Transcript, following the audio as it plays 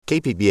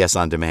KPBS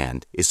On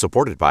Demand is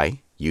supported by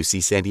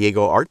UC San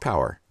Diego Art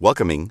Power,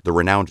 welcoming the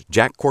renowned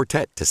Jack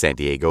Quartet to San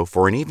Diego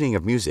for an evening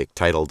of music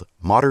titled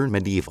Modern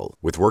Medieval,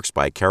 with works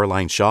by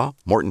Caroline Shaw,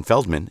 Morton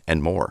Feldman,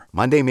 and more.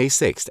 Monday, May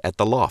 6th at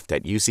The Loft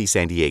at UC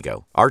San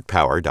Diego,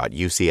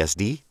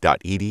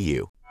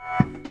 artpower.ucsd.edu.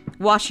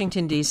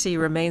 Washington, D.C.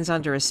 remains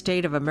under a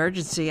state of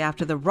emergency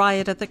after the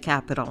riot at the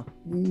Capitol.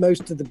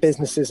 Most of the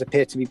businesses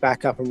appear to be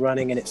back up and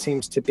running, and it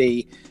seems to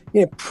be,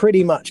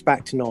 pretty much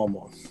back to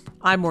normal.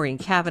 I'm Maureen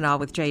Cavanaugh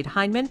with Jade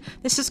Hindman.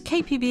 This is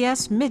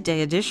KPBS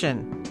Midday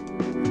Edition.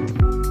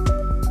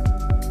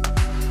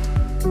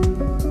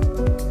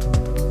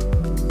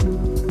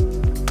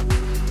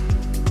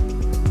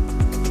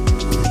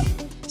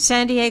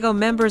 San Diego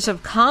members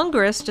of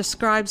Congress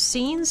describe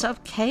scenes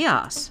of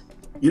chaos.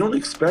 You don't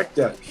expect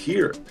that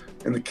here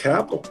in the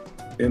Capitol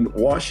in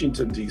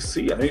Washington,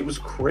 D.C. I mean, it was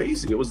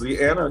crazy. It was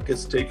the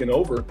anarchists taking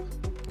over.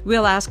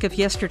 We'll ask if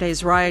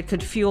yesterday's riot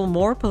could fuel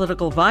more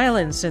political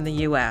violence in the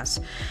U.S.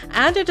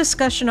 and a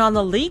discussion on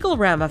the legal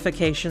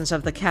ramifications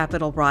of the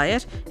Capitol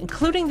riot,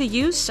 including the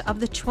use of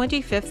the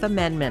 25th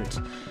Amendment.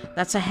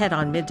 That's ahead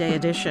on Midday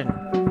Edition.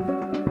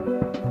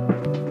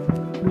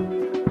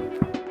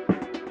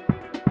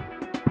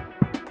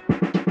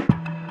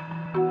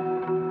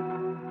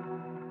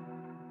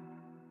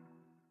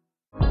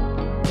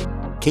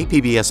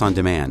 KPBS On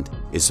Demand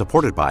is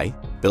supported by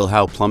Bill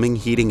Howe Plumbing,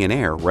 Heating and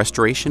Air,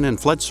 Restoration and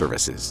Flood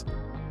Services.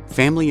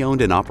 Family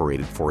owned and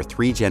operated for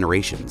 3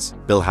 generations,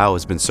 Bill Howe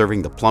has been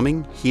serving the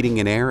plumbing, heating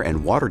and air,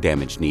 and water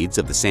damage needs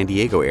of the San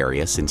Diego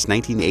area since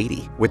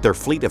 1980. With their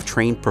fleet of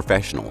trained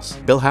professionals,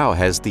 Bill Howe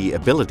has the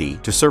ability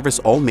to service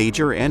all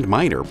major and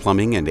minor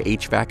plumbing and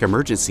HVAC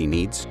emergency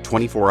needs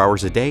 24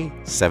 hours a day,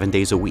 7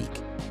 days a week.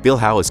 Bill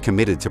Howe is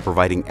committed to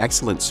providing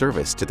excellent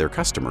service to their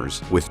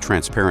customers with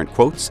transparent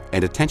quotes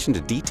and attention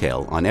to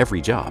detail on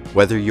every job.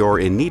 Whether you're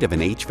in need of an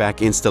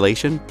HVAC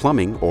installation,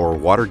 plumbing, or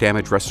water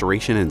damage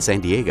restoration in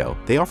San Diego,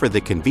 they offer the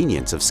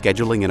convenience of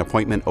scheduling an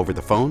appointment over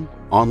the phone,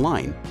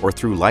 online, or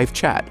through live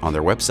chat on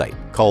their website.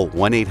 Call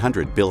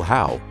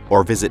 1-800-BILL-HOWE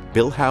or visit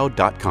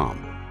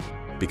billhowe.com,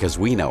 because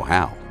we know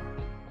how.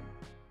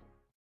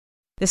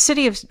 The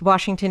city of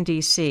Washington,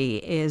 D.C.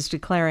 is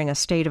declaring a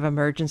state of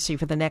emergency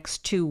for the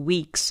next 2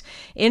 weeks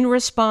in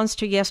response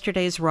to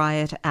yesterday's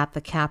riot at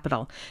the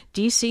Capitol.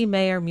 D.C.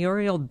 Mayor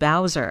Muriel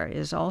Bowser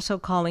is also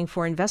calling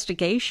for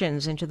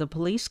investigations into the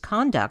police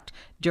conduct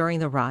during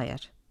the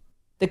riot.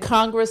 The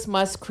Congress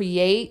must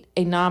create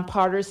a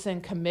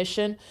nonpartisan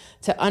commission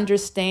to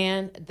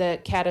understand the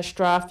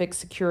catastrophic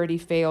security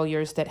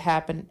failures that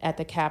happened at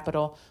the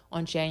Capitol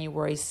on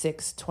January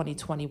 6,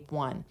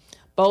 2021,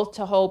 both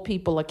to hold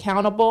people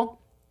accountable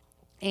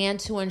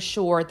and to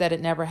ensure that it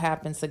never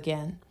happens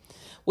again.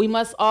 We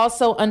must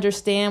also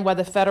understand why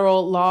the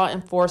federal law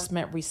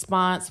enforcement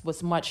response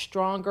was much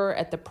stronger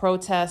at the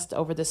protest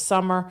over the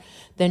summer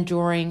than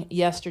during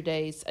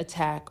yesterday's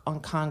attack on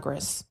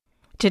Congress.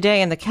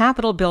 Today in the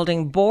Capitol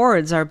building,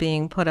 boards are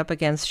being put up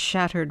against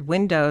shattered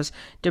windows.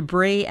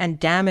 Debris and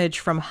damage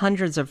from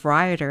hundreds of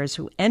rioters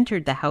who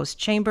entered the House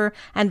chamber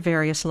and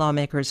various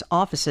lawmakers'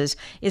 offices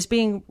is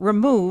being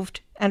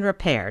removed and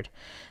repaired.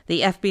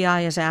 The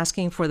FBI is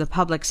asking for the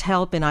public's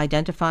help in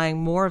identifying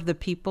more of the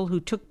people who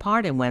took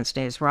part in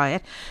Wednesday's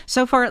riot.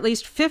 So far, at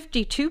least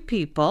 52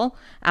 people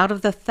out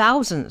of the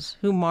thousands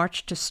who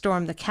marched to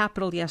storm the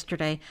Capitol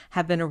yesterday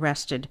have been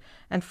arrested,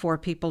 and 4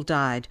 people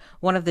died.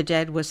 One of the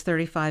dead was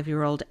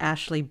 35-year-old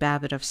Ashley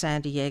Babbitt of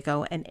San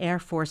Diego, an Air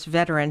Force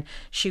veteran.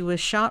 She was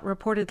shot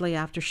reportedly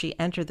after she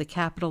entered the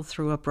Capitol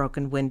through a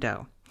broken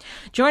window.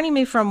 Joining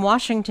me from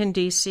Washington,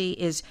 D.C.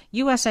 is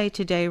USA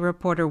Today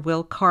reporter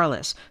Will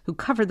Carlos, who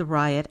covered the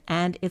riot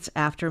and its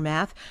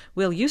aftermath.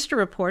 Will used to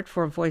report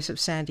for Voice of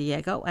San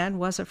Diego and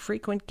was a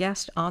frequent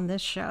guest on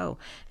this show.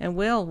 And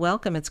Will,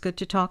 welcome. It's good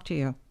to talk to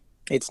you.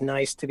 It's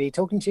nice to be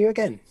talking to you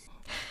again.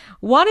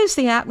 What is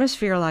the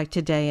atmosphere like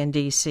today in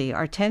D.C.?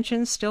 Are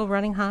tensions still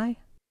running high?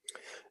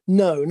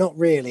 No, not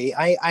really.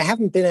 I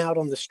haven't been out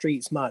on the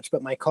streets much,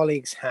 but my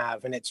colleagues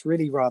have, and it's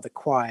really rather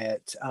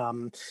quiet.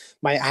 I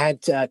had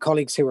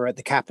colleagues who were at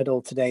the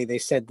Capitol today. They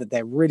said that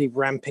they're really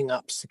ramping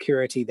up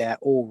security there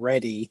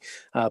already,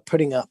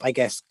 putting up, I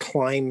guess,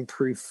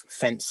 climb-proof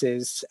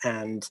fences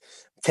and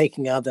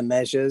taking other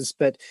measures.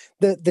 But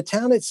the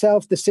town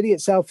itself, the city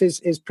itself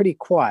is pretty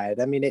quiet.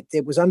 I mean,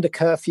 it was under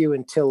curfew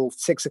until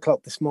 6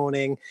 o'clock this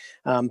morning,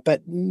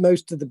 but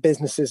most of the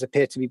businesses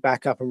appear to be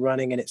back up and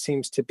running, and it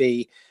seems to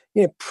be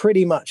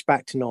pretty much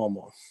back to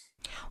normal.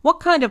 What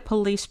kind of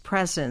police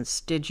presence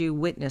did you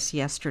witness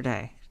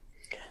yesterday?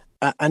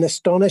 An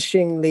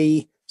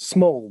astonishingly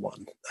small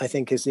one, I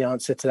think, is the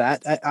answer to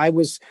that. I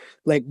was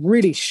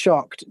really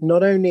shocked,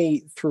 not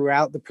only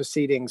throughout the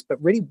proceedings,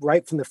 but really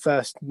right from the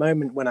first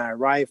moment when I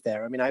arrived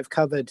there. I mean, I've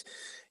covered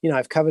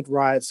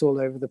riots all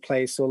over the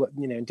place,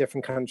 in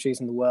different countries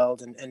in the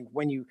world. And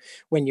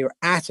when you're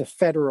at a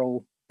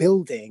federal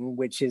building,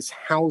 which is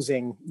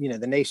housing,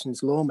 the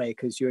nation's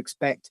lawmakers, you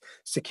expect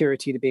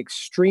security to be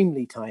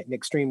extremely tight and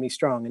extremely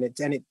strong,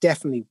 and it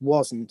definitely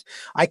wasn't.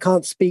 I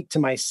can't speak to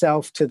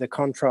myself to the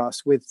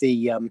contrast with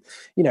the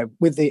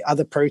with the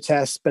other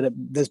protests, but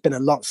there's been a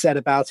lot said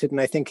about it, and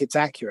I think it's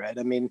accurate.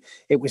 I mean,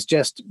 it was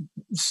just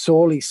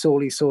sorely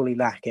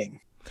lacking.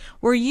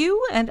 Were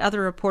you and other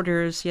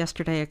reporters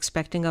yesterday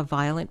expecting a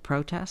violent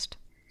protest?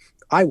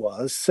 I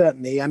was,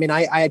 certainly. I mean,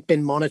 I had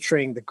been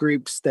monitoring the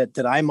groups that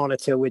I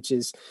monitor, which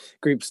is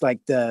groups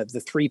like the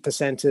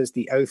 3%ers,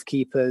 the Oath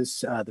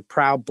Keepers, the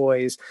Proud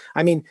Boys.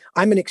 I mean,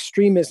 I'm an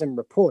extremism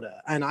reporter,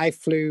 and I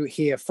flew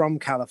here from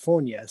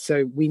California.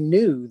 So we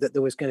knew that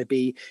there was going to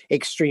be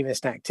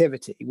extremist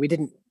activity.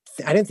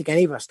 I don't think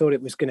any of us thought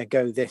it was going to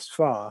go this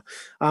far.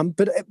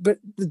 But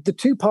the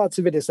two parts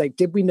of it is like,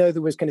 did we know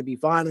there was going to be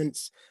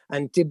violence?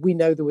 And did we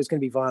know there was going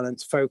to be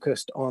violence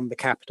focused on the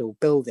Capitol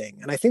building?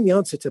 And I think the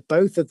answer to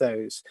both of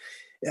those,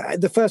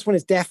 the first one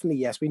is definitely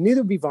yes. We knew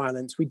there would be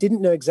violence. We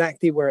didn't know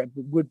exactly where it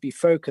would be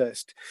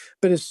focused.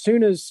 But as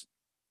soon as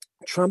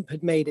Trump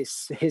had made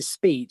his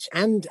speech,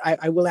 and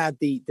I will add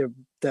the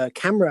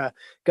camera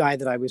guy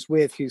that I was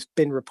with, who's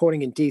been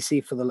reporting in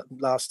DC for the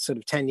last sort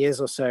of 10 years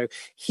or so,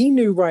 he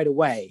knew right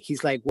away.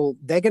 He's like, well,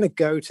 they're going to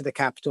go to the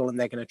Capitol and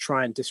they're going to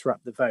try and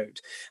disrupt the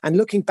vote. And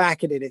looking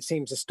back at it, it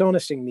seems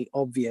astonishingly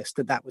obvious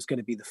that was going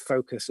to be the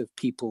focus of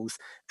people's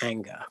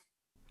anger.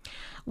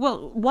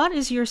 Well, what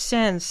is your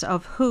sense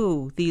of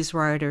who these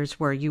rioters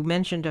were? You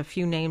mentioned a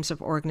few names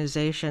of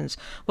organizations.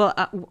 Well,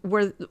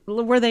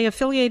 were they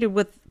affiliated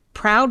with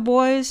Proud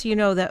Boys,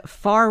 that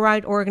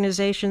far-right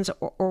organizations,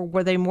 or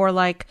were they more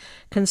like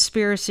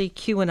conspiracy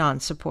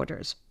QAnon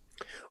supporters?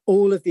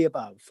 All of the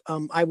above.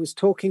 I was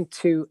talking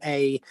to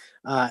an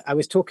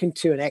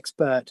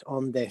expert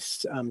on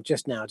this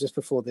just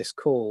before this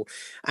call,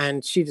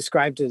 and she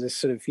described it as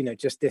sort of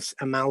just this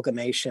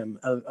amalgamation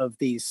of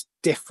these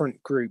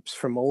different groups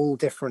from all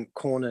different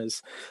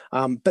corners.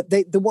 But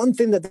the one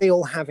thing that they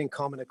all have in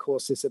common, of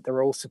course, is that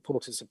they're all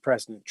supporters of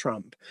President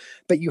Trump.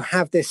 But you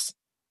have this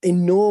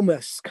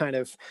enormous kind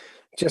of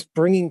just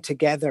bringing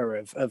together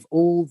of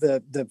all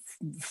the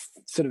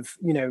sort of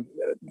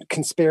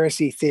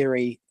conspiracy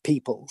theory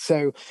people.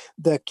 So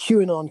the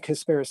QAnon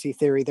conspiracy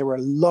theory, there were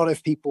a lot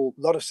of people,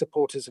 a lot of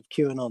supporters of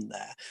QAnon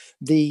there.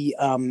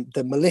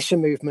 The militia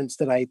movements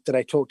that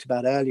I talked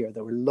about earlier,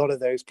 there were a lot of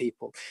those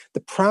people.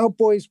 The Proud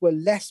Boys were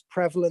less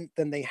prevalent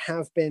than they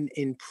have been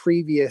in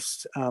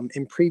previous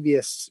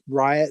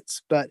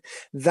riots, but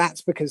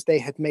that's because they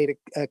had made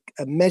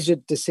a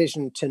measured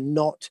decision to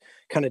not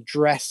kind of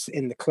dress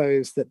in the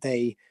clothes that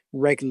they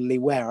regularly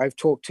wear. I've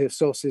talked to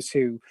sources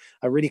who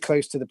are really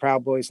close to the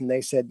Proud Boys, and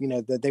they said,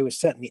 that they were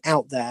certainly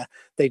out there.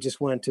 They just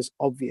weren't as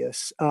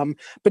obvious.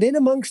 But in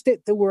amongst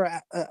it, there were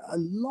a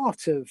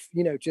lot of,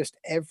 just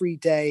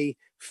everyday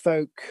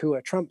folk who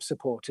are Trump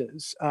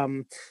supporters.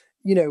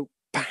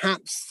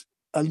 Perhaps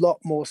a lot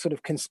more sort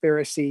of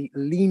conspiracy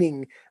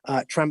leaning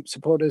Trump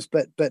supporters,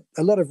 but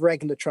a lot of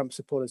regular Trump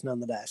supporters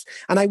nonetheless.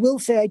 And I will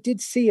say I did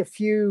see a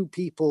few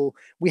people.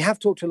 We have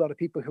talked to a lot of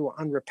people who are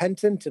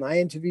unrepentant, and I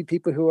interviewed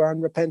people who are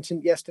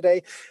unrepentant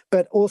yesterday.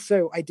 But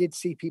also I did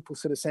see people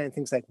sort of saying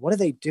things like, what are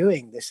they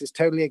doing? This is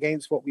totally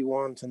against what we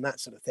want, and that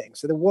sort of thing.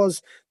 So there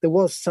was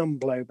some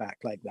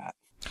blowback like that.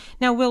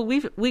 Now, Will,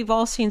 we've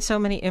all seen so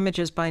many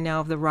images by now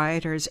of the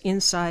rioters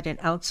inside and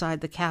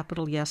outside the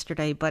Capitol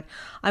yesterday, but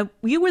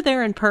you were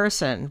there in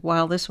person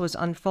while this was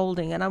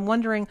unfolding, and I'm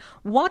wondering,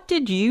 what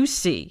did you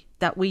see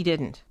that we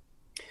didn't?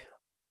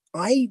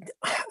 I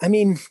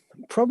mean,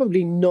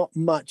 probably not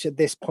much at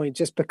this point,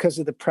 just because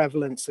of the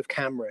prevalence of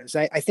cameras.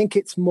 I think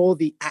it's more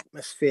the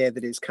atmosphere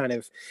that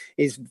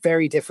is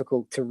very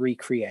difficult to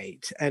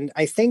recreate. And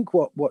I think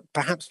what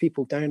perhaps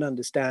people don't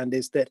understand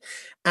is that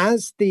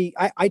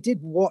I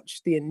did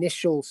watch the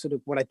initial sort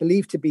of what I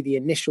believe to be the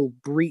initial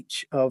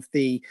breach of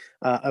the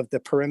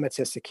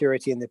perimeter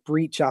security and the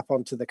breach up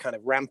onto the kind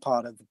of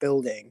rampart of the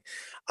building.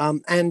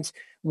 And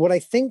what I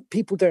think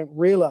people don't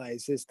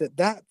realize is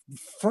that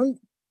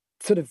front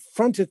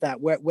of that,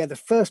 where the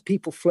first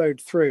people flowed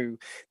through,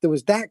 there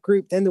was that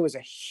group, then there was a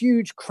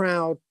huge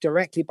crowd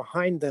directly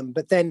behind them,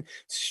 but then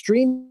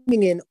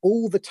streaming in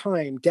all the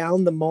time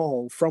down the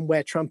mall from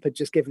where Trump had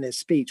just given his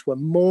speech were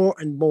more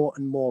and more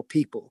and more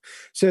people.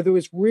 So there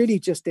was really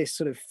just this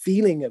sort of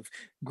feeling of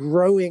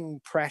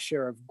growing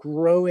pressure, of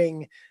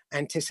growing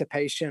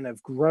anticipation,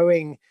 of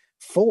growing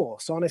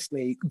force,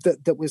 honestly,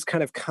 that was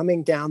kind of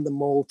coming down the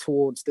mall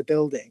towards the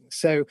building.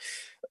 So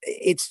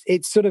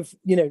it's sort of,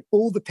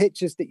 all the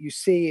pictures that you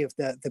see of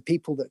the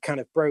people that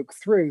kind of broke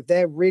through,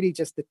 they're really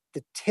just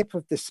the tip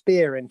of the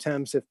spear in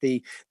terms of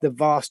the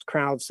vast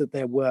crowds that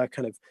there were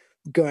kind of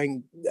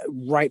going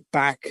right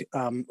back,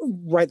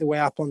 right the way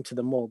up onto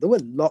the mall. There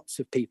were lots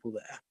of people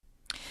there.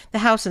 The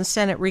House and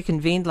Senate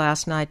reconvened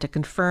last night to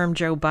confirm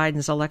Joe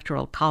Biden's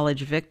Electoral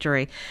College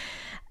victory.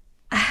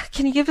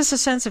 Can you give us a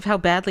sense of how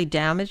badly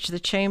damaged the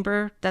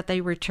chamber that they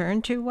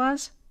returned to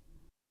was?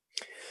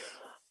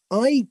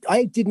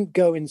 I didn't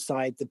go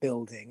inside the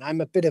building. I'm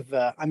a bit of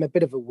a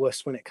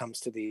wuss when it comes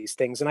to these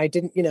things, and I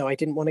didn't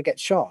want to get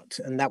shot,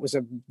 and that was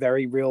a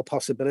very real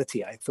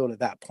possibility. I thought at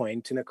that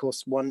point, and of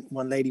course, one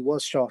lady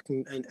was shot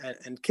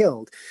and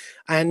killed,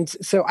 and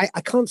so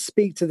I can't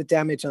speak to the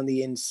damage on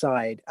the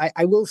inside.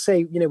 I will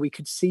say, we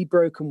could see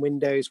broken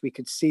windows, we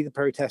could see the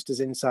protesters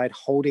inside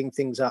holding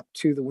things up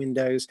to the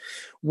windows.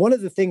 One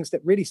of the things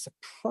that really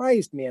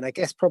surprised me, and I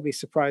guess probably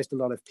surprised a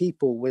lot of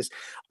people, was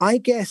I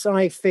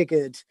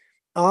figured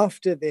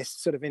after this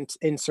sort of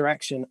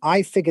insurrection,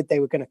 I figured they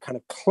were going to kind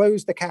of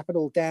close the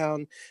Capitol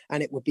down,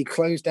 and it would be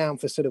closed down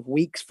for sort of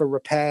weeks for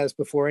repairs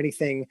before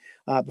anything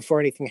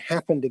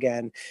happened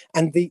again.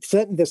 And the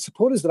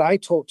supporters that I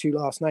talked to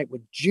last night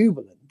were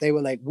jubilant. They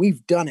were like,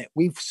 "We've done it.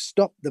 We've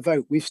stopped the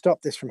vote. We've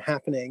stopped this from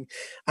happening."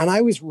 And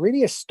I was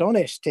really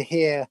astonished to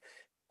hear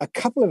a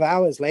couple of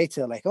hours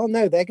later, like, "Oh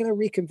no, they're going to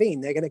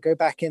reconvene. They're going to go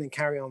back in and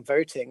carry on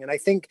voting." And I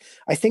think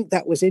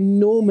that was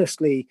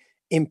enormously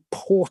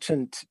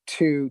important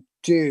to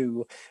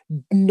do,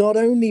 not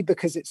only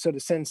because it sort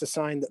of sends a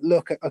sign that,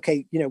 look,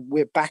 okay,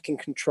 we're back in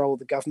control,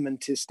 the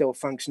government is still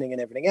functioning and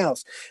everything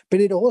else,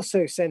 but it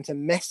also sent a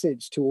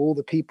message to all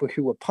the people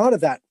who were part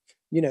of that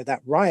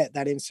that riot,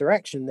 that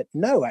insurrection, that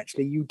no,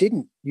 actually you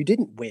didn't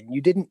win,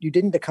 you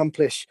didn't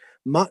accomplish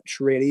much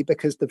really,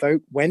 because the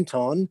vote went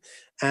on,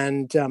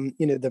 and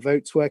the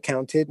votes were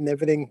counted, and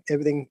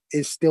everything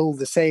is still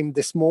the same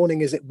this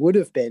morning as it would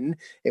have been.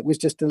 It was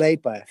just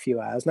delayed by a few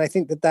hours, and I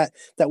think that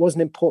was an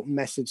important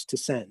message to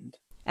send.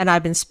 And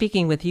I've been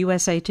speaking with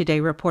USA Today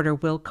reporter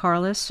Will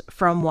Carlos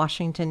from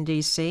Washington,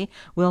 D.C.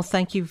 Will,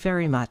 thank you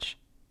very much.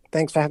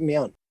 Thanks for having me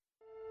on.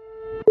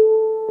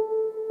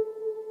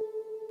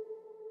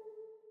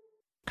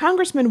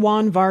 Congressman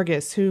Juan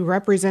Vargas, who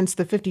represents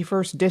the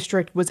 51st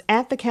District, was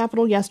at the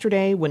Capitol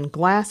yesterday when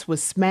glass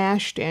was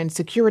smashed and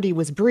security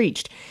was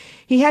breached.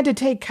 He had to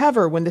take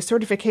cover when the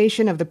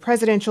certification of the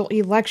presidential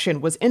election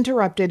was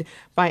interrupted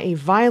by a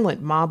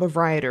violent mob of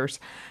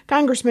rioters.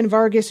 Congressman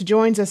Vargas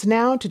joins us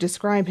now to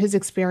describe his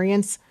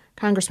experience.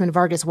 Congressman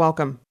Vargas,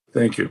 welcome.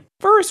 Thank you.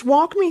 First,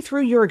 walk me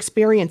through your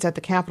experience at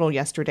the Capitol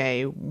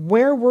yesterday.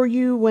 Where were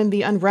you when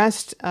the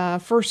unrest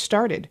first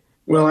started?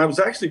 Well, I was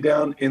actually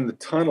down in the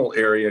tunnel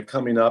area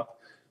coming up.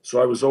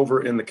 So I was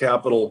over in the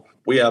Capitol.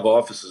 We have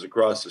offices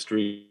across the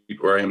street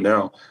where I am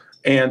now.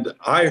 And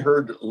I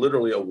heard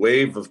literally a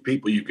wave of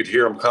people. You could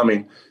hear them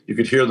coming. You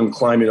could hear them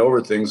climbing over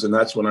things. And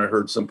that's when I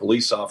heard some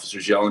police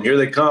officers yelling, "Here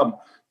they come,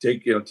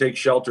 take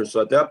shelter."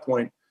 So at that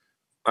point,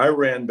 I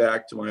ran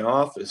back to my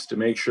office to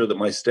make sure that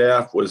my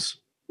staff was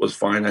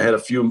fine. I had a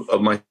few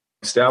of my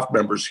staff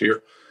members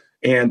here.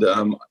 And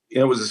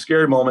it was a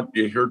scary moment.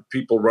 You heard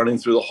people running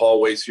through the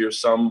hallways here.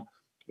 Some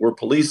were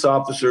police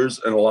officers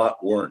and a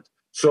lot weren't.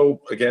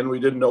 So again, we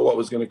didn't know what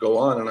was going to go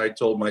on. And I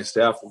told my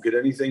staff, "Well, get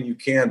anything you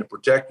can to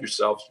protect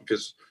yourselves,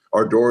 because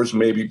our doors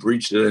may be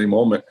breached at any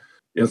moment."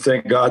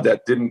 Thank God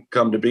that didn't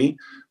come to be.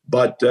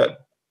 But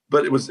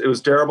it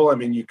was terrible. I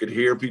mean, you could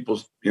hear people,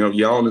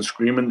 yelling and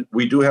screaming.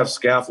 We do have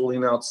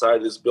scaffolding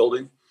outside this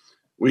building.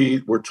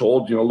 We were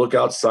told, look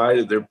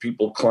outside. There are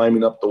people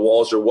climbing up the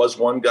walls. There was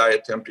one guy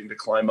attempting to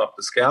climb up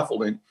the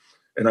scaffolding.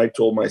 And I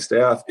told my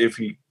staff, if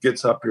he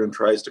gets up here and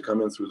tries to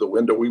come in through the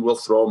window, we will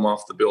throw him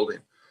off the building.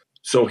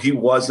 So he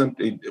wasn't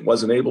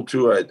able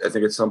to. I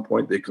think at some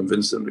point they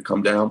convinced him to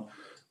come down.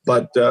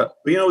 But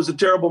it was a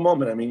terrible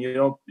moment. I mean, you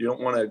don't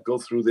want to go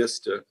through this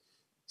to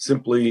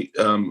simply,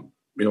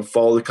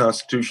 follow the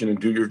Constitution and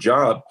do your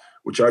job,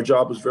 which our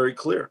job was very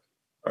clear.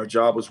 Our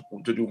job was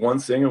to do one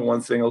thing and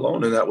one thing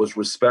alone, and that was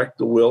respect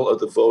the will of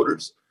the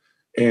voters.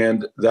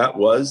 And that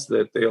was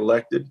that they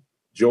elected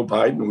Joe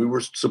Biden. We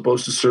were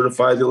supposed to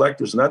certify the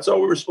electors, and that's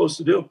all we were supposed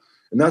to do.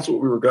 And that's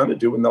what we were going to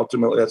do. And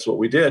ultimately, that's what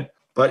we did.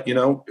 But, it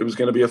was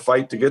going to be a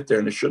fight to get there,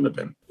 and it shouldn't have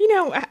been.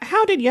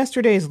 How did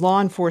yesterday's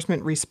law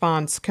enforcement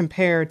response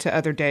compare to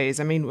other days?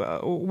 I mean,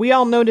 we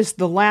all noticed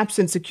the lapse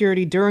in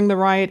security during the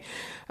riot,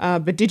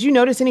 but did you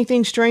notice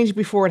anything strange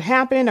before it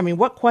happened? I mean,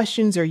 what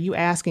questions are you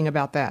asking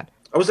about that?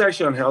 I was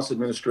actually on House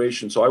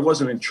administration, so I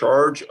wasn't in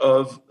charge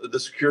of the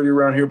security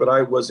around here, but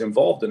I was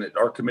involved in it.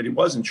 Our committee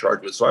was in charge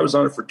of it. So I was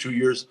on it for 2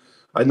 years.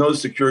 I know the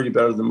security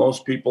better than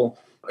most people.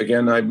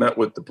 Again, I met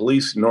with the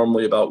police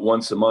normally about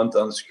once a month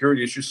on the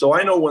security issue. So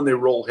I know when they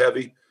roll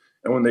heavy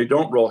and when they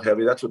don't roll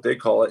heavy. That's what they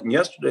call it. And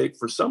yesterday,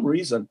 for some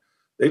reason,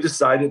 they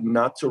decided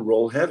not to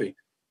roll heavy,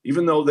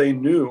 even though they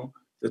knew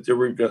that there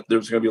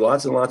was going to be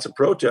lots and lots of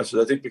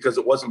protesters. I think because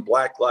it wasn't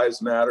Black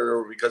Lives Matter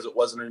or because it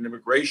wasn't an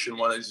immigration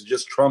one, it's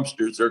just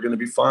Trumpsters. They're going to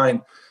be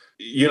fine.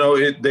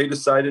 They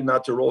decided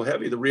not to roll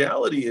heavy. The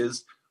reality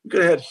is we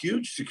could have had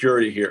huge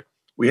security here.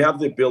 We have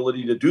the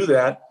ability to do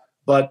that,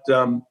 but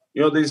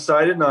they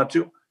decided not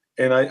to.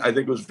 And I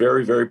think it was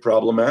very, very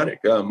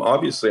problematic.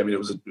 Obviously,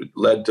 it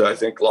led to, I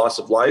think, loss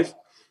of life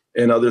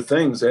and other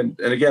things. And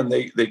again,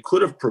 they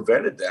could have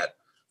prevented that,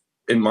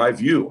 in my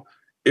view,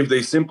 if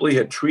they simply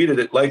had treated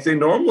it like they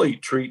normally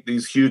treat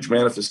these huge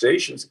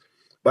manifestations,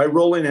 by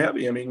rolling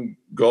heavy.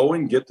 Go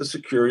and get the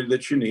security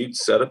that you need,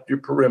 set up your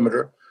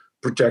perimeter,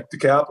 protect the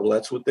Capitol.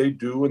 That's what they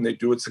do, and they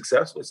do it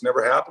successfully. It's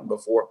never happened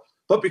before.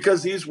 but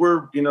because these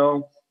were,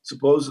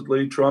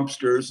 supposedly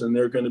Trumpsters and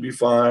they're going to be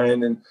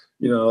fine. And,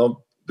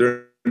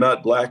 they're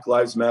not Black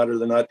Lives Matter.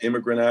 They're not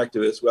immigrant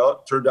activists. Well,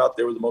 it turned out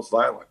they were the most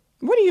violent.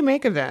 What do you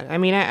make of that? I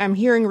mean, I'm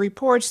hearing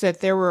reports that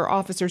there were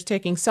officers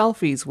taking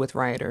selfies with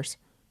rioters.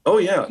 Oh,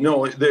 yeah.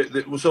 No,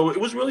 so it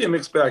was really a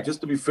mixed bag,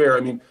 just to be fair. I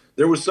mean,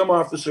 there were some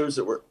officers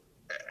that were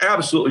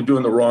absolutely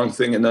doing the wrong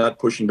thing and not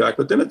pushing back.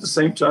 But then at the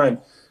same time,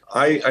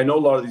 I know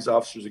a lot of these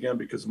officers, again,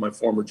 because of my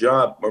former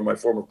job or my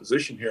former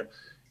position here.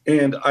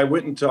 And I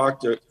went and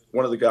talked to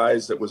one of the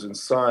guys that was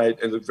inside,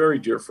 and a very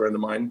dear friend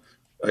of mine.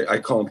 I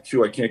call him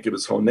Q. I can't give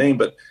his whole name,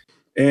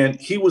 and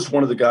he was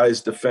one of the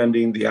guys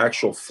defending the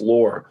actual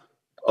floor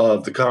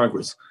of the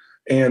Congress.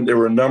 And there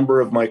were a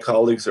number of my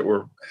colleagues that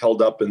were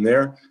held up in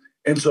there.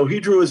 And so he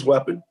drew his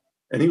weapon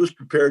and he was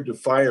prepared to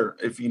fire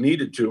if he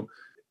needed to.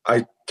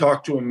 I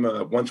talked to him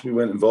once we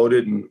went and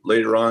voted and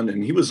later on,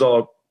 and he was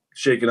all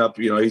shaken up.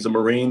 He's a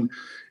Marine.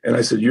 And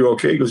I said, "You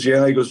okay?" He goes,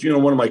 "Yeah." He goes,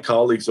 "One of my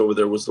colleagues over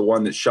there was the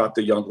one that shot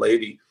the young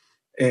lady."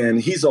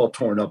 And he's all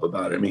torn up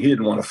about it. I mean, he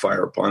didn't want to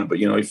fire upon it, but,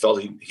 he felt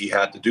he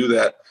had to do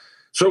that.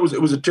 So it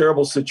was a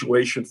terrible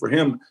situation for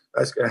him.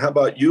 I said, "How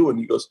about you?" And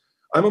he goes,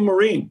 "I'm a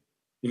Marine."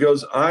 He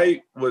goes,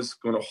 "I was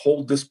going to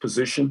hold this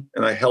position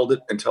and I held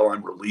it until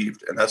I'm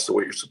relieved. And that's the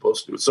way you're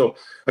supposed to do it." So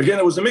again,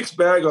 it was a mixed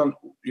bag on,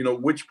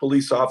 which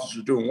police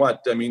officers are doing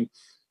what. I mean,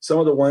 some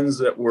of the ones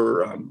that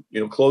were,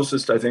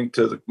 closest, I think,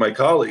 to my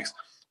colleagues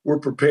were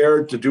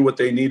prepared to do what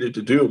they needed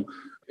to do.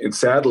 And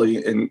sadly,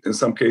 in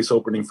some case,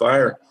 opening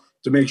fire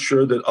to make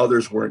sure that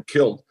others weren't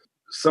killed.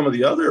 Some of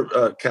the other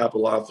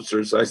Capitol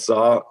officers I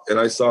saw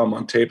them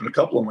on tape, and a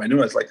couple of them I knew,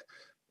 I was like,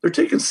 they're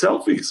taking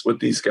selfies with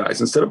these guys.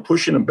 Instead of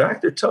pushing them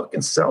back, they're taking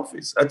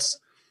selfies.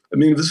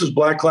 This is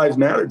Black Lives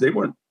Matter. They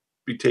wouldn't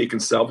be taking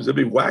selfies. They'd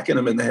be whacking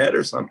them in the head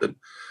or something.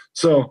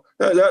 So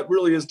that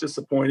really is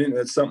disappointing.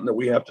 That's something that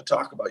we have to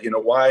talk about.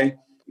 Why,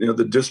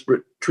 the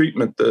disparate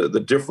treatment, the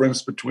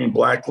difference between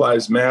Black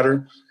Lives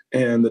Matter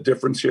and the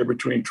difference here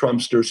between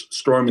Trumpsters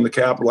storming the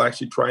Capitol,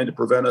 actually trying to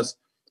prevent us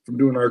from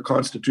doing our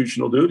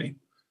constitutional duty.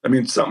 I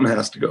mean, something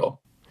has to go.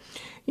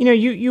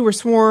 You were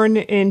sworn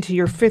into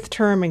your 5th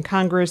term in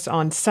Congress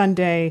on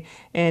Sunday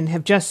and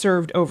have just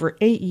served over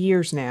 8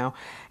 years now.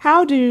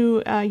 How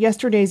do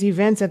yesterday's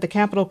events at the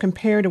Capitol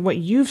compare to what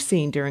you've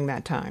seen during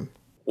that time?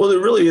 Well, there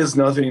really is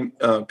nothing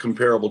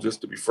comparable,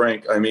 just to be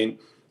frank. I mean,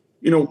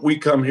 we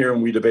come here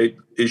and we debate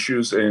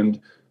issues, and,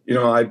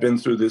 I've been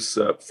through this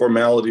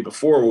formality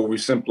before where we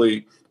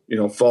simply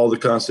follow the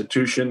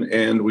Constitution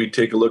and we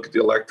take a look at the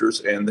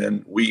electors and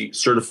then we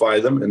certify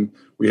them and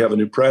we have a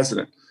new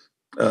president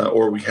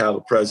or we have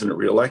a president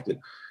reelected.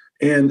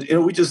 And,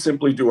 we just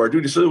simply do our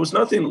duty. So there was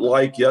nothing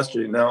like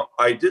yesterday. Now,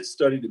 I did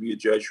study to be a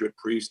Jesuit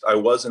priest. I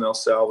was in El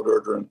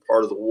Salvador during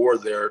part of the war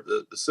there,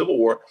 the Civil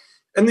War.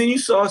 And then you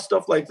saw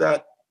stuff like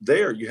that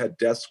there. You had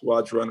death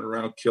squads running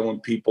around killing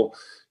people.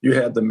 You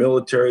had the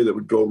military that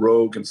would go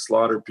rogue and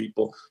slaughter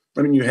people.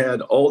 I mean, you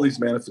had all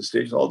these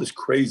manifestations, all this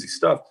crazy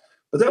stuff.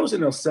 But that was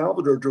in El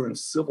Salvador during a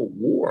civil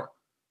war.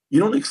 You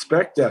don't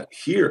expect that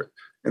here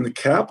in the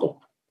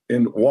Capitol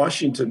in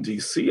Washington,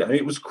 D.C. I mean,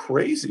 it was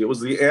crazy. It was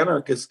the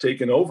anarchists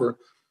taking over.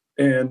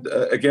 And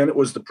again, it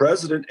was the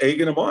president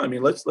egging them on. I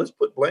mean, let's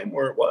put blame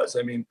where it was.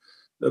 I mean,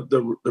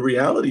 the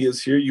reality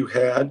is here you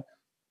had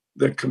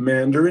the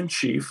commander in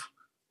chief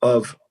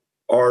of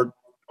our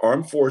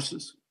armed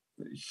forces,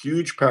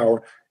 huge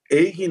power,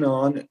 egging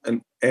on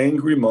an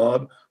angry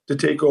mob to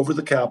take over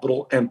the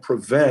Capitol and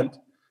prevent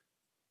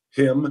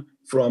him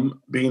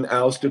from being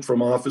ousted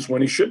from office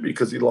when he should be,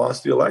 because he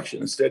lost the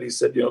election. Instead, he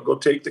said, go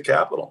take the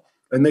Capitol.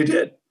 And they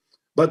did.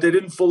 But they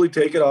didn't fully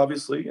take it,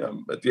 obviously.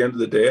 At the end of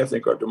the day, I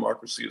think our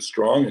democracy is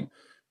strong and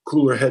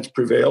cooler heads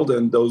prevailed.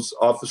 And those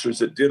officers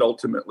that did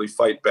ultimately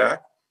fought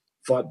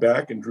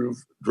back and drove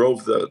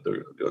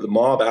the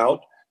mob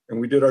out. And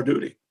we did our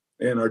duty.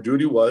 And our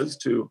duty was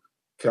to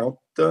count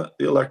the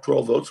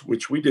electoral votes,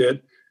 which we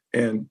did.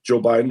 And Joe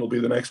Biden will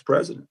be the next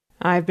president.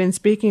 I've been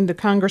speaking to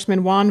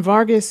Congressman Juan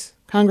Vargas.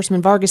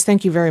 Congressman Vargas,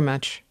 thank you very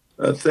much.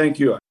 Thank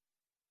you.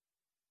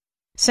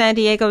 San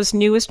Diego's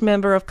newest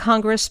member of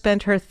Congress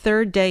spent her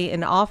 3rd day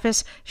in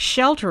office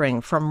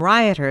sheltering from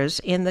rioters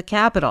in the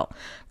Capitol.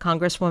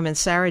 Congresswoman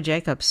Sarah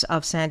Jacobs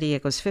of San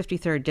Diego's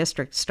 53rd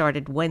District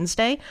started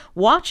Wednesday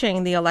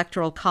watching the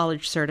Electoral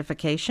College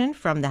certification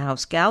from the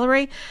House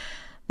Gallery.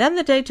 Then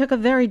the day took a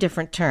very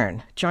different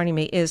turn. Joining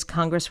me is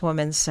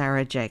Congresswoman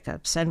Sarah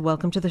Jacobs, and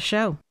welcome to the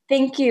show.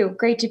 Thank you.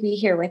 Great to be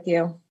here with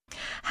you.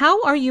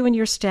 How are you and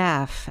your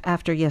staff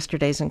after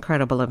yesterday's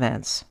incredible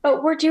events? Oh,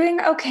 we're doing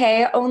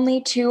okay.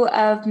 Only 2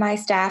 of my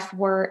staff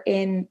were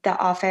in the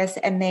office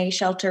and they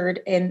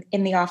sheltered in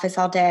the office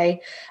all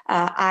day.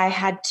 I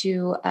had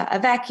to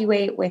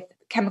evacuate with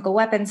chemical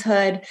weapons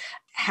hood,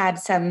 had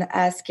some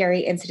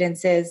scary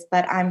incidences,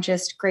 but I'm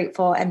just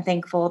grateful and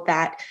thankful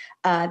that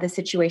the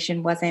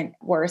situation wasn't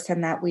worse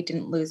and that we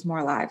didn't lose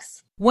more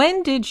lives.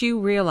 When did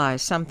you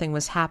realize something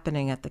was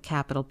happening at the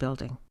Capitol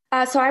building?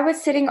 So I was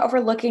sitting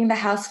overlooking the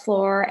House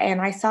floor, and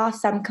I saw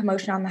some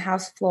commotion on the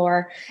House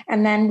floor.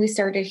 And then we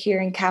started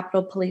hearing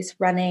Capitol Police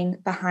running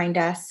behind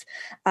us.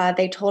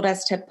 They told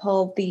us to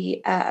pull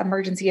the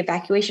emergency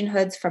evacuation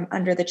hoods from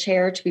under the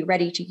chair to be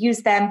ready to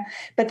use them.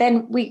 But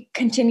then we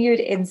continued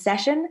in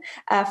session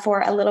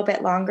for a little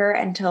bit longer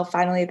until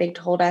finally they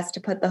told us to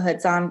put the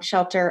hoods on,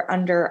 shelter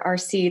under our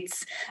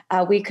seats.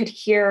 We could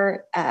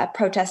hear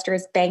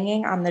protesters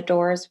banging on the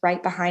doors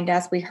right behind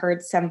us. We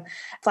heard some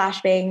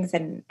flashbangs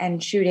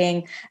and shooting.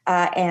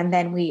 And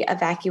then we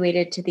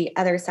evacuated to the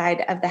other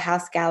side of the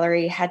House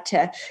gallery, had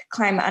to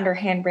climb under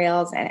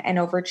handrails and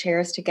over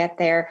chairs to get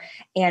there,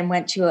 and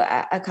went to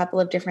a couple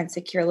of different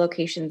secure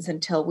locations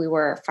until we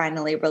were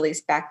finally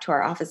released back to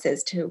our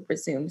offices to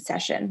resume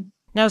session.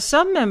 Now,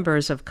 some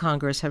members of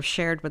Congress have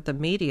shared with the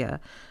media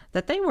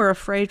that they were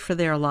afraid for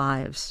their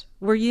lives.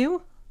 Were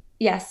you?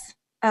 Yes.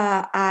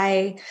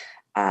 I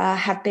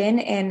have been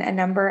in a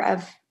number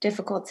of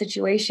difficult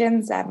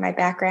situations. My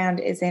background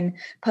is in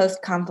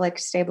post-conflict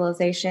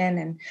stabilization,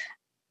 and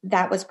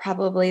that was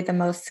probably the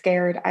most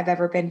scared I've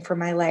ever been for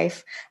my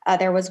life.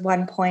 There was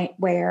one point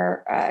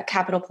where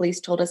Capitol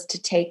Police told us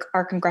to take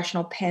our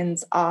congressional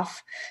pins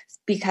off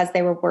because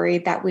they were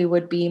worried that we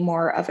would be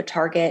more of a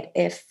target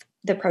if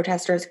the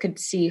protesters could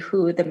see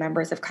who the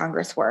members of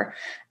Congress were.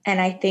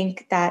 And I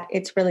think that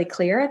it's really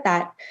clear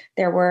that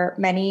there were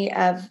many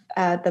of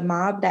the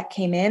mob that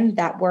came in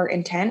that were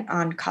intent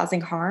on causing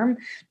harm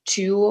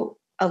to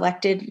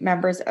elected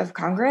members of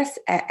Congress.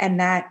 And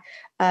that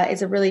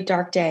is a really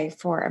dark day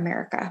for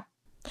America.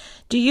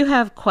 Do you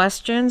have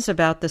questions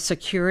about the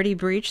security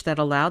breach that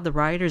allowed the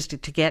rioters to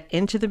get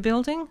into the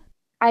building?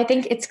 I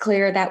think it's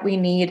clear that we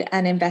need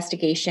an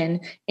investigation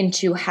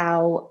into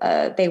how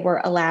they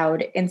were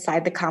allowed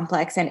inside the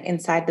complex and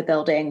inside the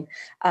building.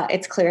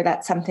 It's clear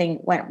that something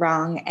went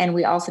wrong, and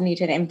we also need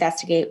to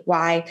investigate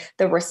why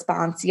the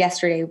response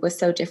yesterday was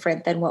so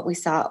different than what we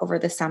saw over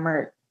the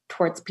summer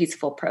towards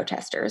peaceful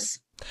protesters.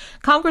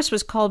 Congress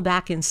was called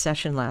back in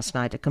session last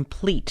night to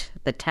complete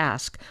the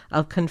task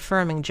of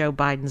confirming Joe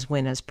Biden's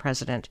win as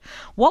president.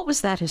 What was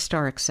that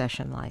historic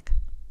session like?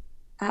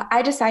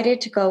 I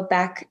decided to go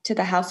back to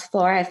the House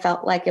floor. I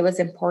felt like it was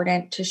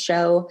important to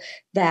show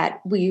that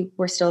we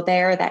were still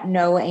there, that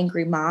no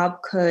angry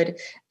mob could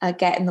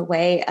get in the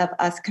way of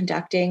us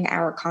conducting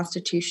our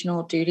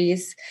constitutional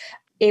duties.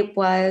 It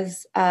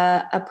was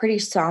a pretty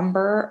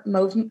somber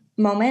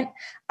moment.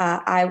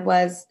 I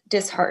was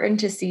disheartened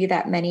to see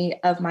that many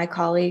of my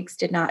colleagues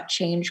did not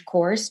change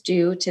course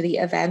due to the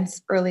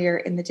events earlier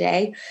in the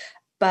day.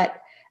 But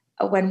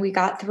when we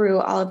got through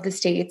all of the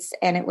states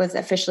and it was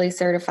officially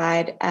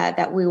certified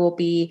that we will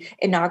be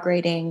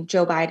inaugurating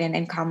Joe Biden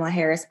and Kamala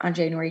Harris on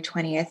January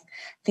 20th, I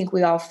think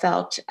we all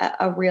felt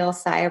a real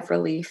sigh of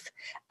relief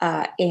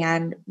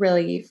and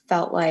really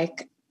felt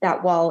like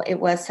that while it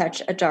was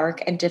such a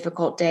dark and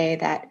difficult day,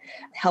 that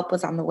help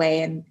was on the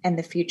way and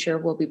the future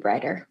will be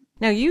brighter.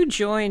 Now, you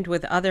joined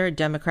with other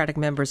Democratic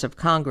members of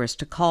Congress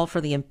to call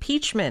for the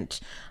impeachment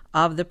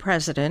of the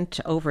president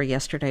over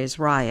yesterday's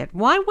riot.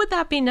 Why would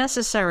that be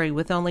necessary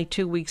with only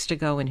 2 weeks to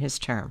go in his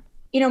term?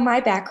 You know, my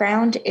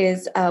background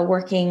is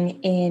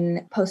working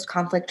in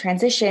post-conflict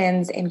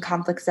transitions, in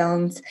conflict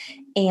zones,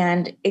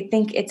 and I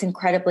think it's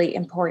incredibly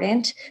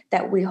important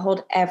that we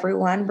hold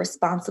everyone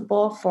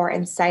responsible for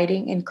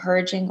inciting,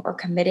 encouraging, or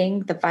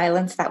committing the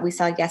violence that we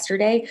saw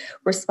yesterday,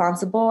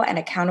 responsible and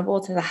accountable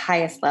to the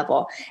highest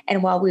level.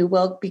 And while we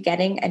will be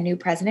getting a new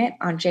president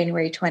on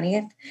January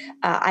 20th,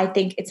 I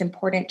think it's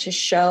important to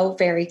show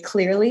very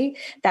clearly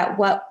that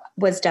what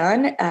was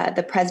done,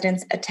 the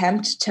president's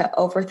attempt to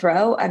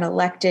overthrow an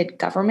elected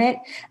government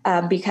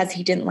because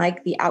he didn't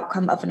like the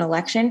outcome of an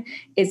election,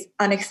 is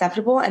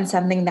unacceptable and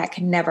something that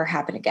can never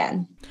happen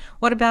again.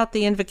 What about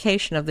the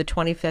invocation of the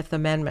 25th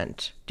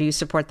Amendment? Do you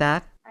support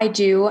that? I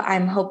do.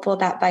 I'm hopeful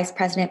that Vice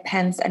President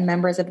Pence and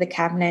members of the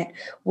cabinet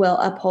will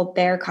uphold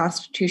their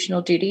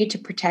constitutional duty to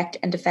protect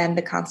and defend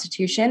the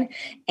Constitution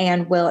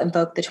and will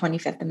invoke the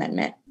 25th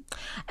Amendment.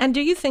 And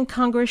do you think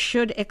Congress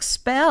should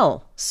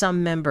expel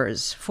some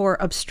members for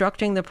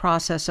obstructing the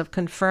process of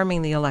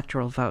confirming the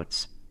electoral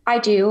votes? I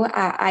do.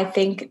 I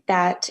think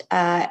that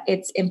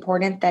it's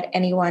important that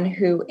anyone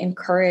who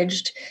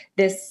encouraged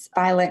this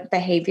violent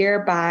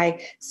behavior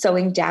by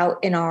sowing doubt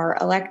in our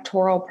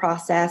electoral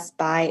process,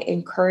 by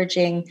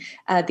encouraging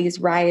these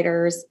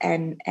rioters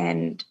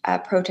and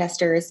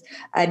protesters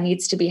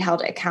needs to be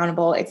held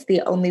accountable. It's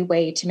the only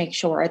way to make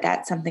sure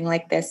that something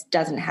like this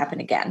doesn't happen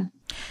again.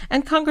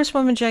 And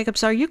Congresswoman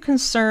Jacobs, are you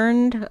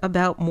concerned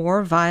about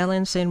more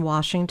violence in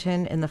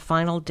Washington in the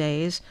final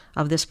days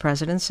of this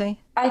presidency?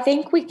 I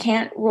think we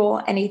can't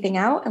rule anything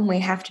out and we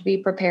have to be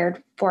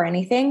prepared for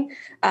anything.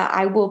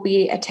 I will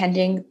be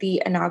attending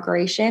the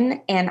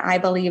inauguration, and I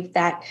believe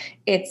that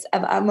it's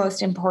of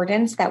utmost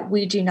importance that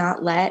we do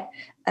not let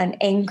an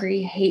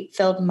angry,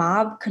 hate-filled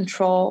mob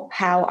control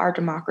how our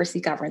democracy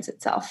governs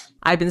itself.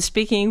 I've been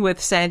speaking with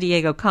San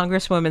Diego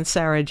Congresswoman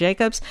Sara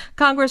Jacobs.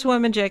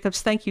 Congresswoman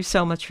Jacobs, thank you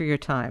so much for your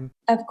time.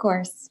 Of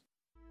course.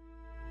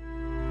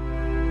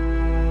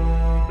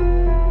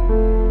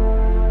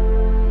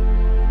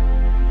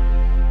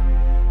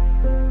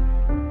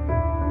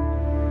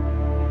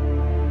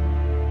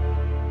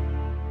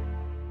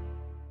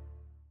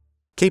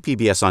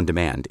 KPBS On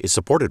Demand is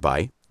supported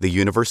by the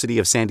University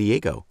of San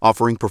Diego,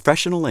 offering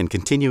professional and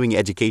continuing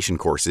education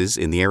courses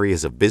in the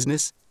areas of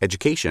business,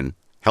 education,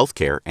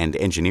 healthcare, and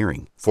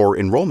engineering. For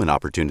enrollment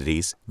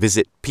opportunities,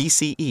 visit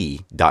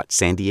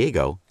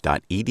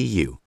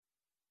pce.sandiego.edu.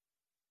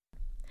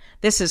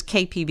 This is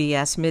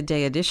KPBS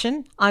Midday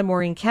Edition. I'm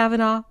Maureen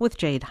Cavanaugh with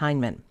Jade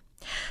Hindman.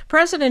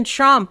 President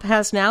Trump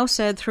has now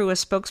said through a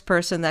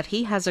spokesperson that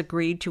he has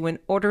agreed to an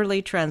orderly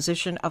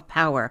transition of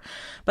power.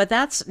 But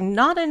that's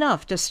not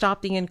enough to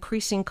stop the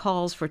increasing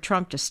calls for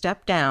Trump to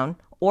step down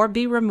or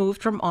be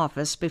removed from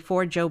office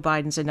before Joe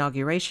Biden's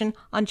inauguration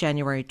on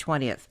January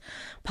 20th.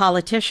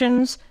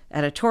 Politicians,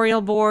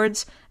 editorial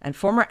boards, and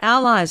former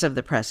allies of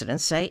the president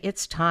say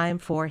it's time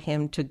for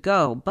him to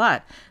go.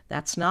 But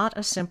that's not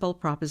a simple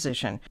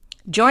proposition.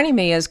 Joining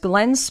me is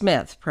Glenn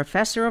Smith,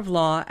 professor of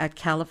law at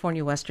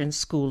California Western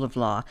School of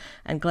Law.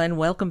 And Glenn,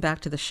 welcome back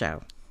to the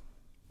show.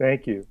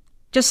 Thank you.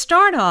 To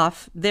start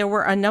off, there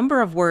were a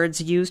number of words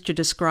used to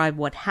describe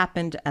what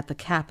happened at the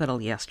Capitol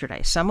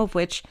yesterday, some of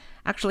which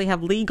actually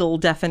have legal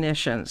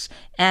definitions.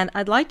 And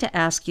I'd like to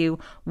ask you,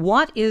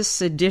 what is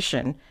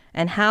sedition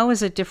and how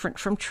is it different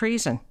from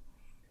treason?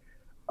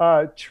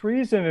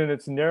 Treason in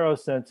its narrow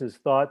sense is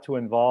thought to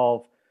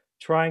involve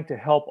trying to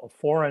help a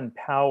foreign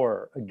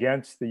power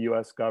against the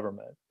U.S.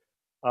 government.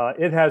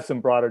 It has some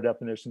broader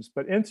definitions,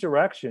 but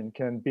insurrection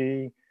can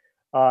be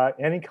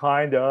any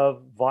kind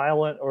of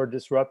violent or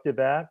disruptive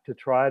act to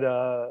try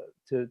to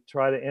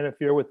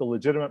interfere with the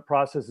legitimate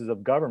processes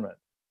of government.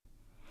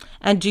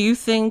 And do you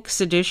think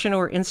sedition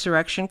or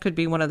insurrection could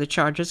be one of the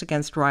charges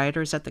against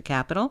rioters at the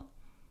Capitol?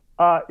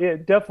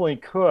 It definitely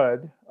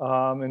could,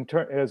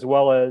 as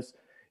well as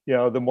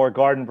the more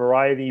garden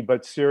variety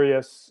but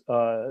serious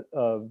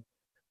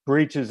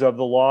breaches of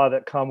the law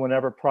that come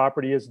whenever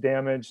property is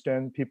damaged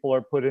and people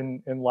are put in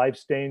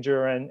life's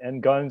danger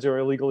and guns are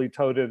illegally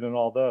toted and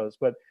all those.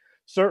 But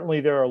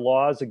certainly there are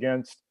laws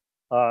against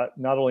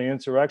not only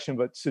insurrection,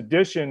 but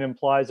sedition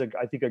implies,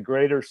 I think, a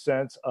greater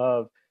sense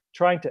of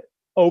trying to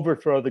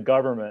overthrow the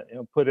government,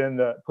 put in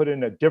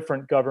a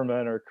different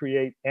government or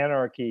create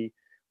anarchy,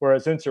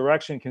 whereas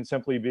insurrection can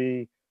simply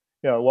be,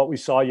 what we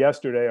saw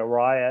yesterday, a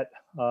riot,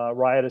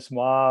 riotous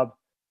mob,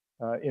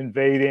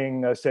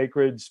 invading a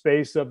sacred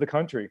space of the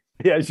country.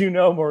 As you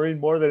know, Maureen,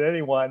 more than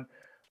anyone,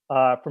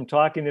 from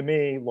talking to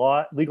me,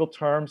 legal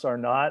terms are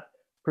not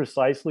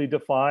precisely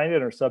defined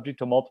and are subject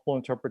to multiple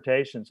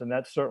interpretations. And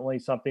that's certainly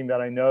something that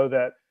I know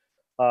that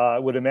I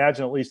would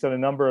imagine at least that a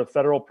number of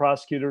federal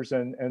prosecutors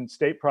and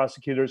state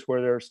prosecutors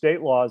where there are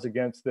state laws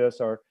against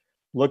this are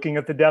looking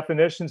at the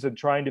definitions and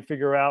trying to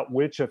figure out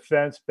which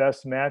offense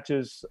best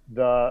matches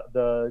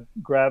the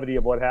gravity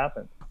of what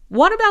happened.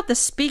 What about the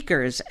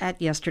speakers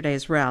at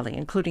yesterday's rally,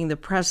 including the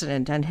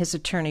president and his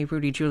attorney,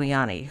 Rudy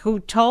Giuliani, who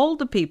told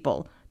the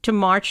people to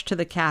march to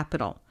the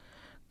Capitol?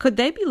 Could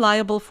they be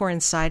liable for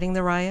inciting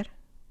the riot?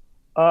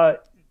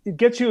 It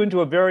gets you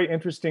into a very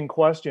interesting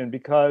question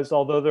because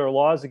although there are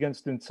laws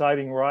against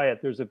inciting riot,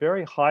 there's a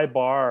very high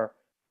bar.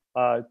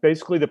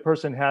 Basically, the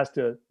person has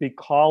to be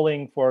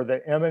calling for the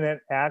imminent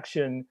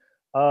action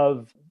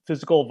of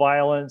physical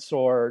violence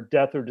or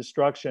death or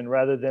destruction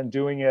rather than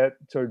doing it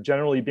sort of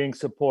generally being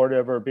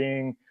supportive or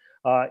being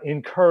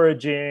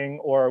encouraging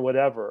or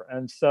whatever.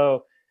 And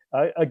so,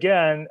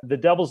 again, the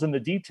devil's in the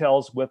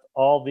details with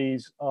all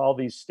these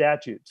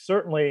statutes.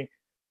 Certainly,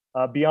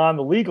 beyond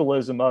the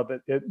legalism of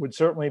it, it would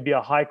certainly be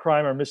a high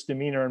crime or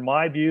misdemeanor in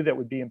my view that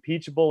would be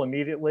impeachable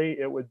immediately.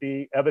 It would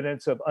be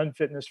evidence of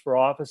unfitness for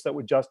office that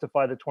would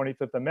justify the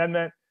 25th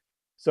Amendment.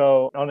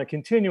 So on a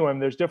continuum,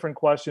 there's different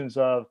questions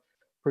of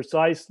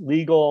precise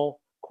legal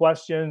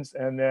questions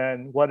and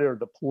then what are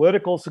the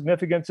political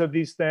significance of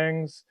these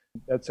things,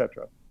 et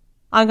cetera.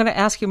 I'm going to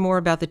ask you more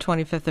about the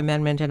 25th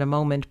Amendment in a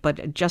moment,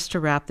 but just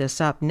to wrap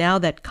this up, now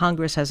that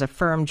Congress has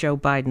affirmed Joe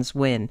Biden's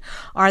win,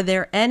 are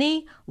there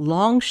any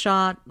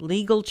long-shot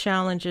legal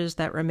challenges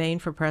that remain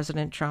for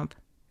President Trump?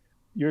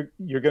 You're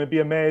going to be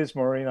amazed,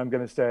 Maureen. I'm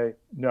going to say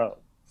no.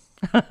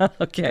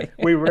 Okay.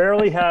 We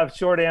rarely have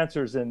short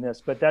answers in this,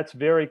 but that's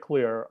very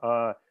clear.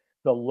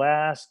 The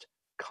last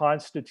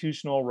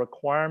constitutional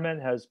requirement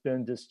has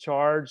been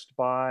discharged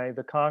by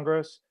the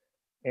Congress.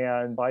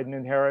 And Biden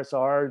and Harris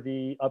are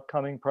the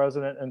upcoming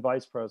president and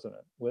vice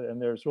president.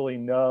 And there's really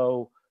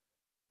no,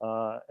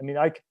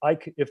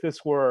 if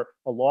this were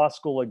a law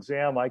school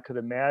exam, I could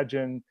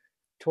imagine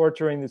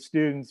torturing the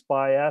students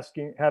by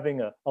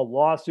having a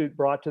lawsuit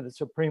brought to the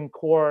Supreme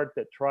Court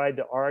that tried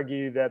to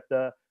argue that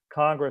the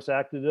Congress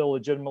acted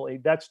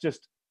illegitimately. That's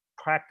just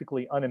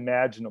practically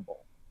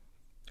unimaginable.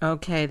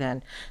 Okay,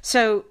 then.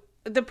 So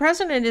the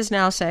president is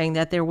now saying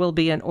that there will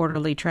be an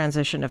orderly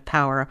transition of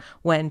power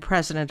when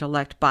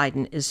President-elect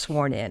Biden is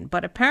sworn in.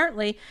 But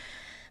apparently,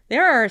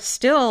 there are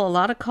still a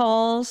lot of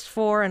calls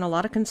for and a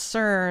lot of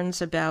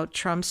concerns about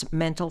Trump's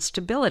mental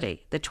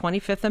stability. The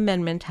 25th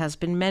Amendment has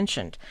been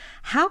mentioned.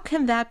 How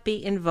can that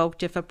be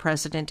invoked if a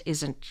president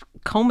isn't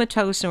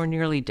comatose or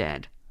nearly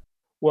dead?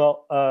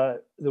 Well,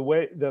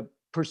 the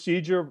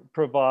procedure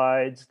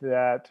provides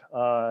that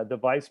the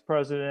vice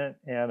president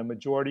and a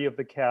majority of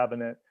the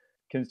cabinet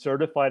can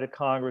certify to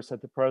Congress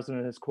that the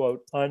president is,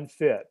 quote,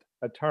 unfit,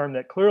 a term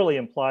that clearly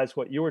implies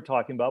what you were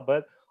talking about,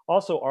 but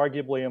also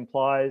arguably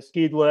implies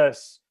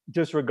heedless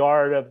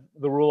disregard of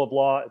the rule of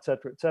law, et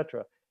cetera, et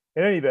cetera.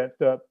 In any event,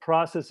 the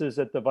process is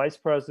that the vice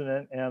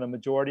president and a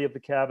majority of the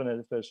cabinet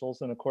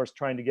officials, and of course,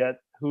 trying to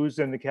get who's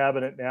in the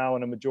cabinet now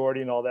and a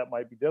majority and all that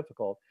might be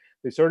difficult,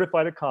 they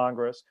certify to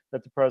Congress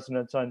that the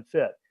president's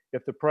unfit.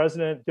 If the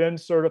president then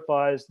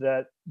certifies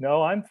that,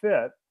 no, I'm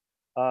fit,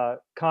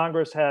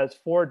 Congress has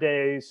 4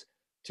 days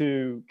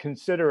to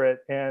consider it.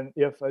 And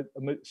if a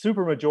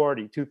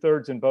supermajority,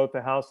 2/3 in both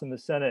the House and the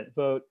Senate,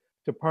 vote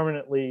to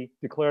permanently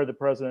declare the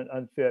president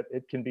unfit,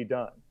 it can be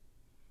done.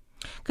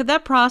 Could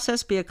that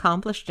process be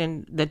accomplished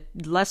in the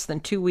less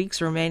than 2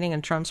 weeks remaining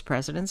in Trump's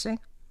presidency?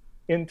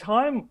 In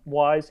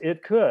time-wise,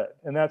 it could,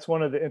 and that's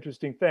one of the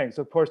interesting things.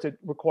 Of course, it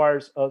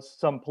requires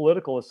some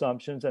political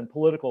assumptions and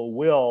political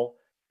will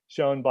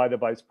shown by the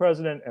vice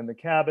president and the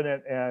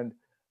cabinet. And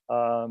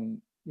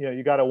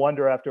you got to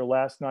wonder after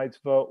last night's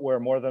vote,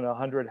 where more than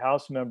 100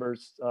 House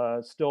members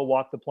still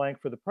walk the plank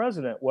for the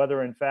president,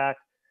 whether in fact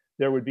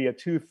there would be a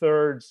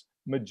 2/3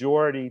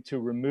 majority to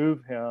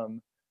remove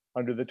him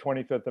under the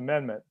 25th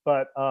Amendment.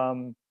 But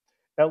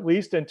at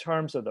least in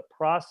terms of the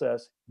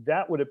process,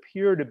 that would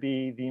appear to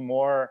be the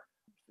more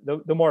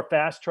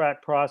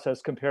fast-track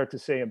process compared to,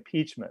 say,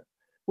 impeachment,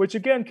 which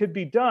again could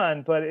be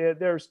done, but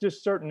there's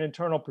just certain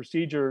internal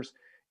procedures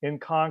in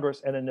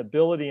Congress and an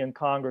ability in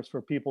Congress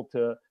for people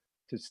to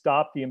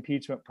stop the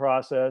impeachment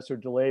process or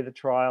delay the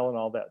trial and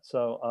all that.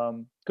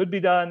 So could be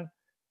done,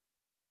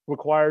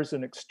 requires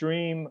an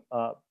extreme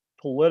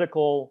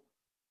political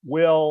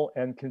will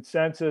and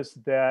consensus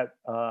that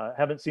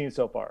haven't seen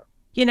so far.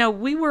 You know,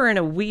 we were in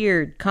a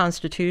weird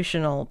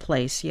constitutional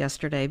place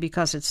yesterday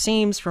because it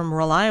seems from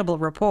reliable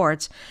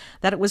reports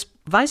that it was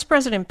Vice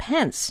President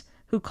Pence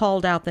who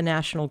called out the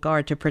National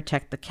Guard to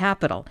protect the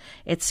Capitol.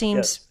 It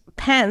seems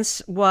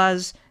Pence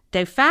was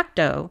de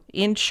facto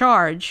in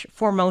charge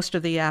for most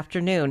of the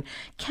afternoon.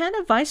 Can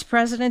a vice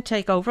president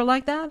take over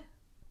like that?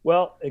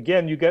 Well,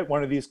 again, you get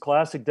one of these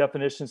classic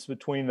definitions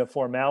between the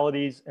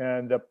formalities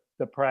and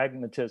the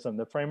pragmatism.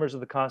 The framers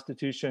of the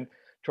Constitution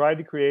tried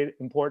to create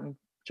important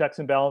checks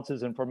and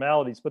balances and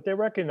formalities, but they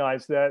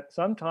recognize that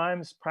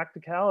sometimes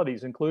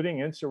practicalities, including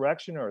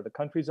insurrection or the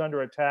country's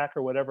under attack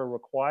or whatever,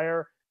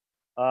 require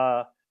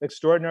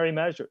extraordinary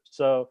measures.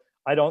 So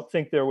I don't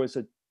think there was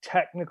a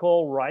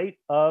technical right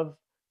of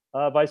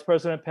Vice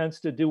President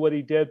Pence to do what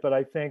he did, but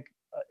I think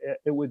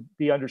it would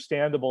be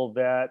understandable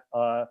that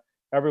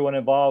everyone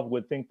involved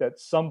would think that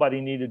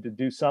somebody needed to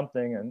do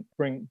something and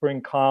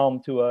bring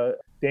calm to a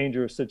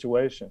dangerous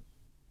situation.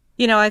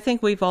 You know, I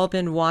think we've all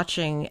been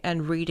watching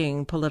and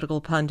reading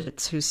political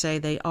pundits who say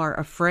they are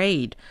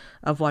afraid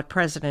of what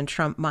President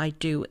Trump might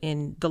do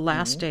in the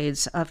last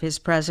days of his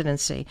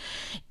presidency.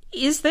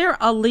 Is there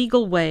a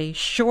legal way,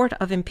 short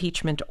of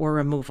impeachment or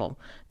removal,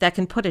 that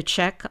can put a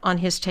check on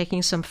his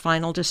taking some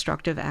final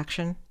destructive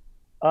action?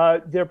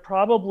 There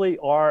probably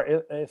are.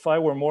 If I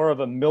were more of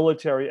a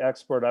military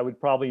expert, I would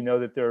probably know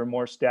that there are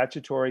more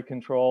statutory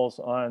controls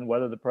on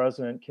whether the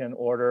president can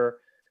order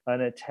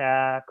an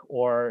attack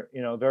or,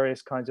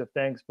 various kinds of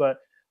things. But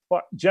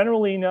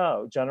generally,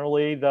 no.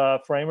 Generally, the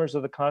framers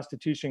of the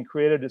Constitution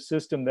created a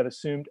system that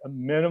assumed a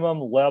minimum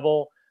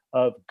level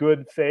of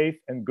good faith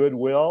and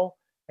goodwill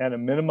and a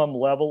minimum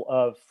level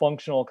of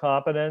functional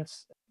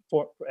competence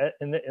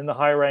in the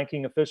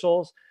higher-ranking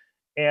officials.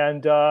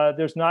 And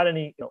there's not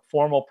any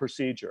formal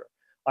procedure.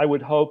 I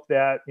would hope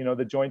that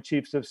the Joint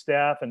Chiefs of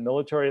Staff and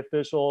military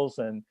officials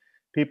and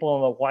people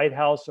in the White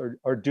House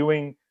are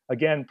doing,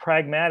 again,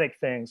 pragmatic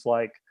things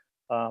like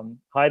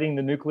hiding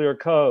the nuclear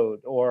code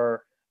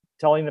or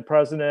telling the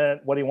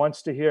president what he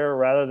wants to hear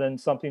rather than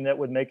something that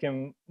would make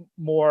him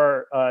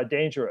more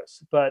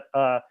dangerous. But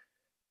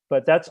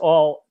that's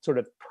all sort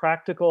of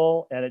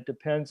practical, and it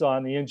depends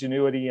on the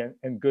ingenuity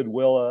and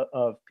goodwill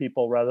of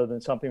people rather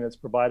than something that's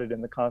provided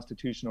in the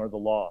Constitution or the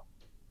law.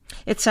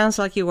 It sounds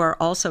like you are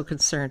also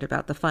concerned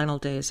about the final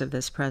days of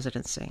this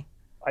presidency.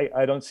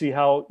 I don't see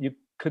how you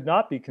could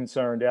not be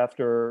concerned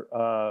after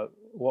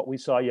what we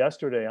saw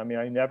yesterday. I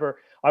mean,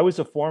 I was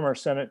a former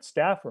Senate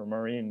staffer,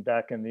 Marine,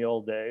 back in the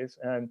old days,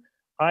 and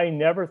I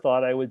never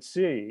thought I would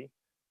see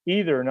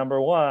either,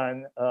 number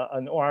one,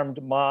 an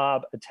armed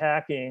mob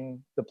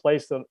attacking the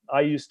place that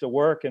I used to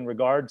work and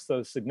regards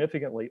so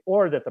significantly,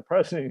 or that the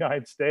president of the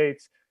United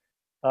States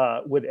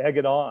would egg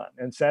it on,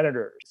 and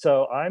senators.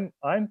 So I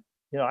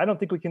don't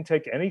think we can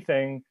take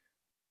anything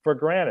for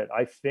granted.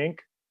 I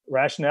think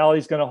rationality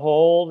is going to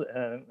hold,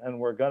 and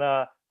we're going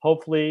to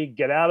hopefully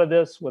get out of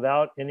this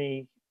without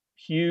any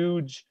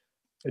huge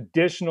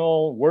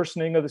additional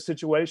worsening of the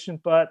situation.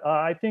 But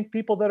I think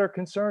people that are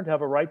concerned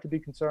have a right to be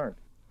concerned.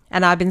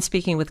 And I've been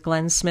speaking with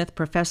Glenn Smith,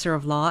 professor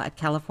of law at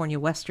California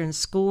Western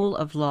School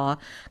of Law.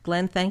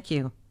 Glenn, thank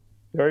you.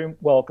 Very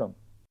welcome.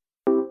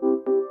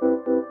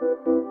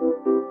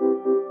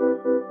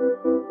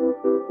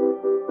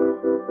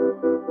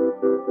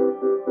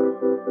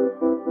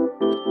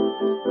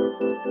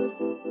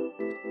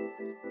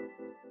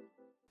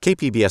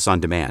 KPBS On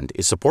Demand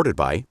is supported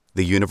by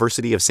The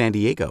University of San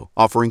Diego,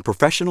 offering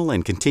professional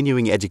and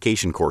continuing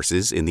education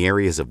courses in the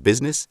areas of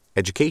business,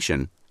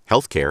 education,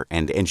 healthcare,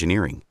 and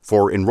engineering.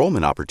 For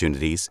enrollment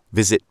opportunities,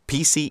 visit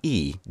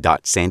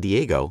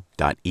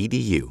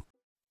pce.sandiego.edu.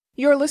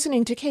 You're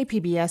listening to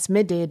KPBS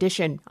Midday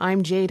Edition.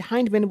 I'm Jade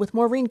Hindman with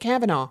Maureen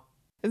Cavanaugh.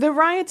 The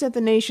riots at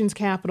the nation's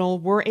capital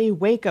were a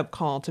wake-up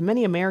call to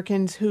many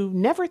Americans who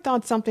never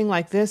thought something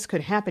like this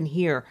could happen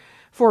here.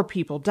 4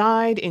 people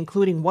died,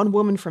 including one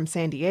woman from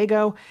San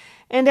Diego.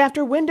 And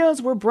after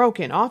windows were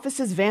broken,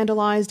 offices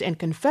vandalized, and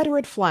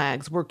Confederate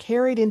flags were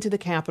carried into the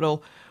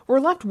Capitol,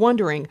 we're left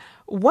wondering,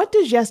 what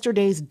does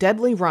yesterday's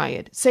deadly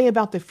riot say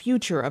about the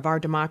future of our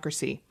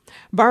democracy?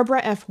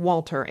 Barbara F.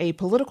 Walter, a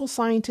political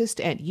scientist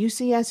at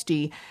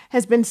UCSD,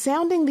 has been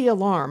sounding the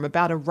alarm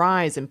about a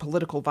rise in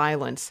political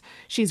violence.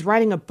 She's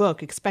writing a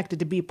book expected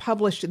to be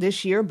published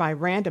this year by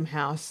Random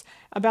House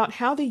about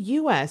how the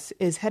U.S.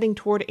 is heading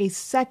toward a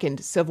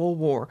second civil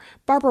war.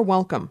 Barbara,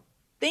 welcome.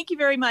 Thank you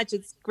very much.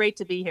 It's great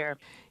to be here.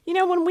 You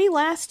know, when we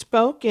last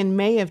spoke in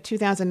May of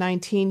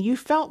 2019, you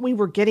felt we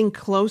were getting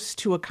close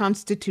to a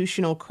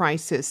constitutional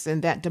crisis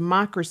and that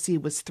democracy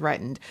was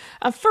threatened.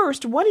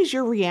 First, what is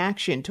your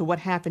reaction to what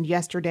happened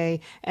yesterday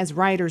as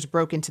rioters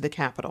broke into the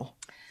Capitol?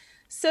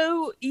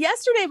 So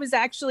yesterday was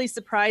actually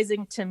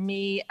surprising to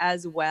me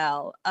as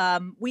well.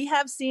 We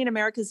have seen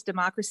America's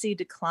democracy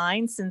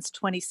decline since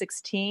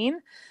 2016.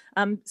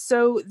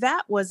 So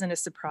that wasn't a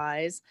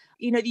surprise.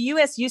 You know, the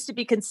U.S. used to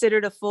be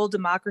considered a full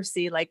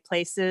democracy like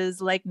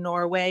places like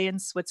Norway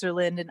and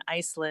Switzerland and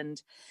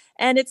Iceland.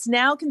 And it's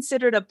now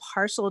considered a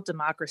partial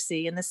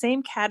democracy in the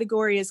same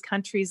category as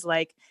countries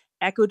like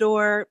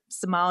Ecuador,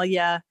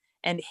 Somalia,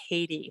 and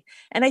Haiti.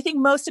 And I think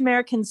most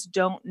Americans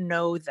don't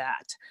know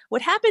that.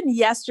 What happened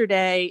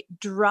yesterday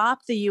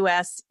dropped the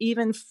U.S.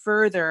 even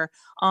further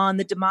on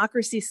the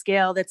democracy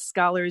scale that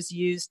scholars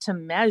use to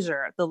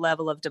measure the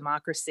level of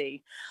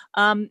democracy.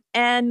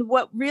 And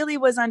what really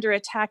was under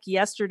attack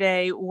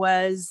yesterday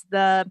was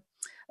the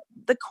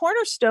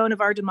cornerstone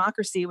of our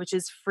democracy, which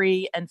is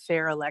free and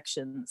fair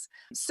elections.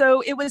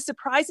 So it was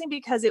surprising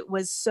because it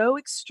was so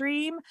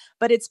extreme,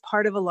 but it's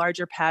part of a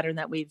larger pattern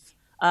that we've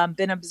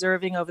been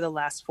observing over the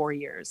last 4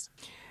 years.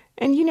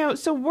 And, you know,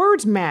 so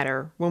words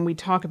matter when we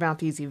talk about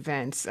these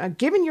events.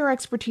 Given your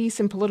expertise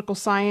in political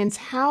science,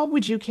 how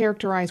would you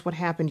characterize what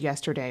happened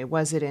yesterday?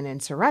 Was it an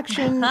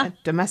insurrection, a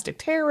domestic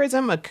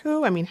terrorism, a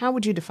coup? I mean, how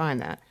would you define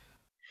that?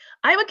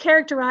 I would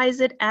characterize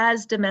it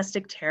as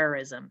domestic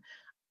terrorism.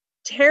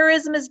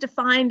 Terrorism is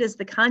defined as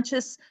the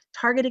conscious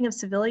targeting of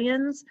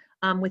civilians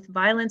with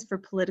violence for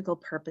political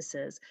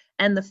purposes.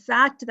 And the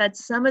fact that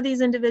some of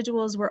these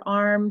individuals were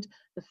armed,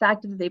 the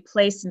fact that they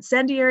placed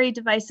incendiary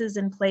devices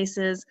in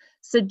places,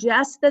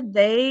 suggests that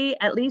they,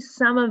 at least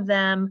some of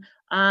them,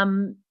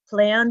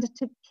 planned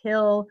to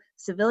kill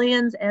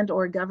civilians and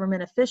or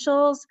government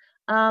officials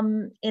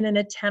in an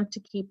attempt to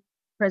keep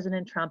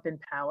President Trump in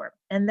power.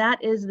 And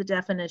that is the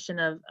definition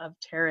of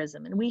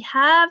terrorism. And we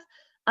have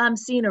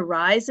seen a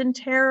rise in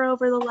terror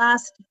over the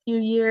last few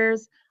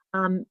years,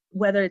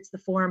 whether it's the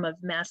form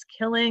of mass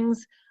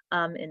killings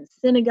in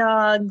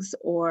synagogues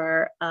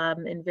or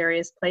in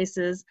various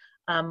places.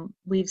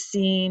 We've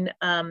seen,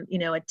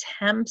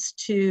 attempts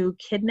to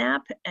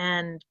kidnap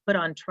and put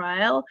on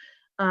trial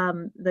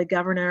the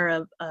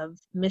governor of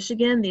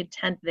Michigan. The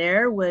intent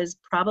there was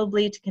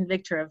probably to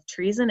convict her of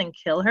treason and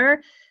kill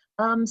her.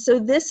 So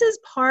this is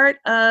part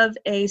of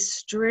a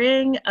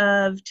string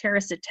of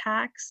terrorist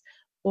attacks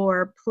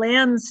or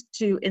plans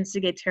to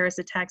instigate terrorist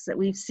attacks that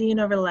we've seen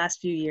over the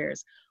last few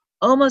years.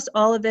 Almost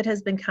all of it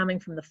has been coming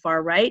from the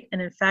far right.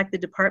 And in fact, the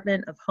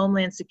Department of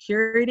Homeland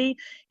Security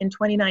in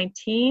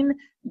 2019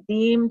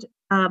 deemed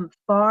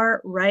far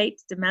right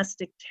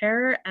domestic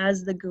terror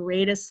as the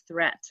greatest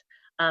threat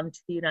to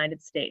the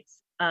United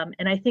States.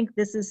 And I think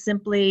this is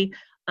simply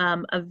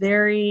a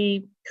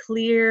very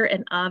clear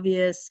and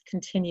obvious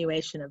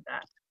continuation of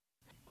that.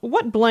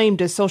 What blame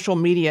does social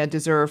media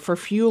deserve for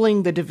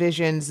fueling the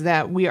divisions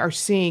that we are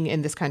seeing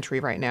in this country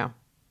right now?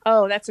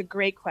 Oh, that's a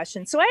great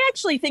question. So I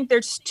actually think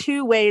there's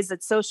 2 ways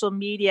that social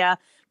media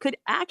could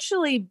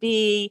actually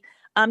be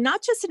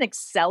not just an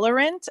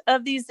accelerant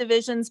of these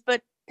divisions,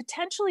 but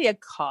potentially a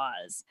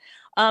cause.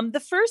 The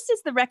first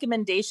is the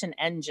recommendation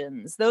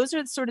engines. Those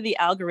are sort of the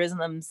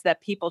algorithms that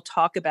people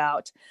talk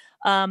about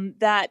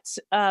that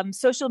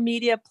social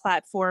media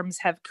platforms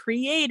have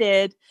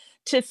created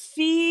to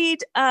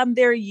feed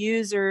their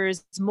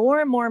users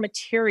more and more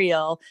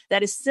material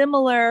that is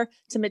similar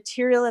to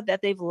material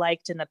that they've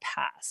liked in the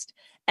past.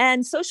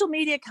 And social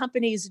media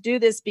companies do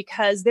this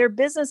because their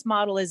business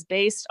model is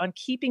based on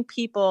keeping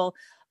people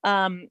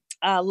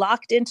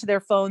locked into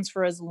their phones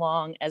for as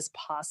long as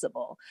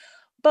possible.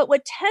 But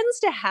what tends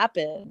to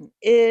happen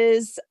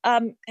is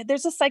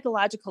there's a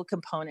psychological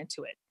component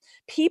to it.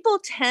 People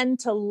tend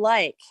to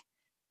like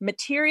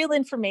material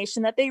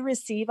information that they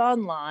receive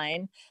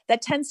online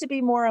that tends to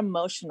be more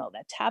emotional,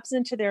 that taps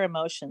into their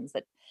emotions,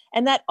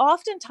 and that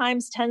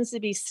oftentimes tends to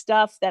be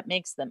stuff that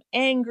makes them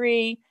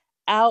angry,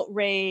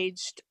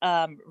 outraged,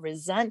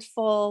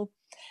 resentful.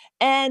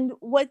 And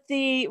what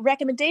the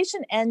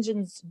recommendation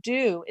engines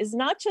do is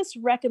not just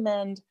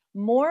recommend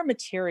more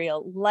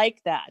material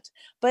like that,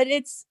 but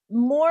it's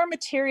more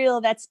material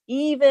that's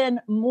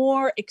even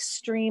more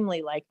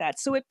extremely like that.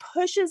 So it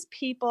pushes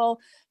people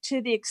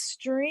to the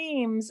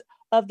extremes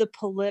of the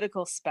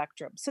political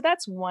spectrum. So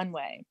that's one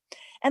way.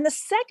 And the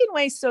second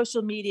way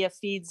social media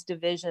feeds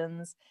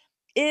divisions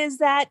is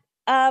that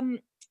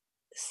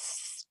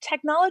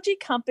technology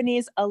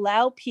companies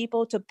allow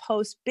people to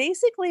post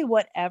basically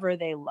whatever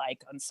they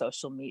like on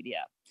social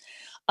media.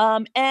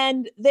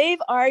 And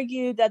they've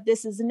argued that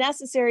this is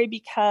necessary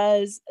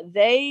because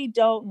they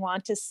don't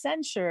want to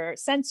censor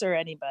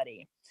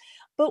anybody.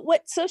 But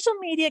what social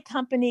media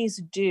companies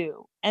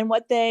do, and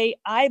what they,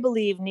 I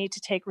believe, need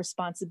to take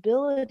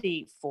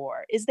responsibility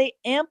for, is they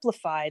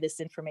amplify this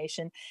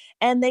information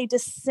and they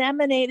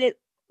disseminate it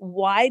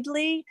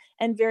widely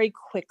and very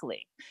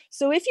quickly.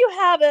 So if you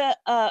have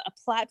a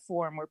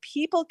platform where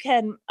people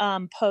can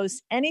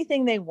post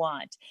anything they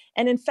want,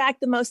 and in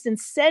fact, the most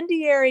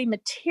incendiary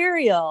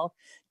material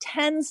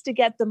tends to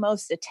get the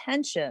most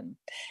attention,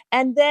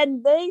 and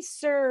then they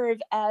serve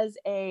as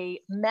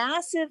a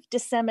massive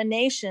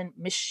dissemination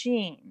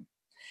machine,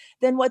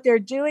 then what they're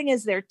doing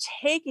is they're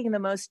taking the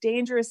most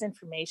dangerous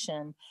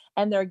information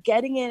and they're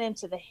getting it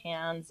into the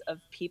hands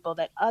of people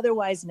that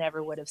otherwise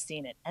never would have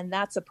seen it. And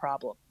that's a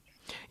problem.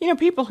 You know,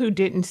 people who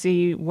didn't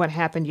see what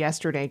happened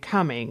yesterday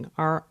coming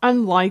are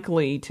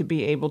unlikely to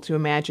be able to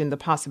imagine the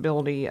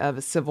possibility of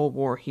a civil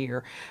war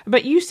here.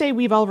 But you say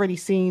we've already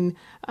seen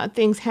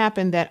things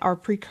happen that are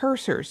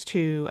precursors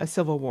to a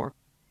civil war.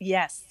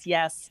 Yes.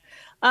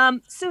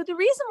 So the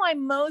reason why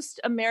most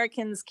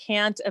Americans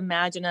can't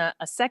imagine a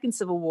second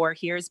civil war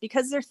here is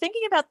because they're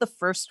thinking about the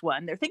first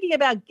one. They're thinking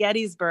about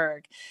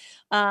Gettysburg.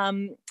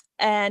 And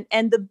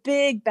the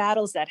big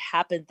battles that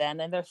happened then.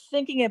 And they're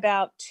thinking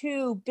about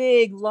two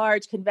big,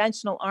 large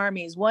conventional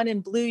armies, one in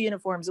blue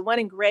uniforms and one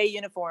in gray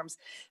uniforms,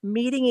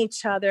 meeting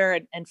each other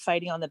and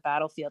fighting on the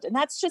battlefield. And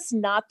that's just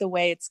not the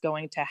way it's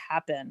going to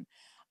happen.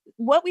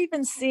 What we've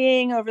been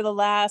seeing over the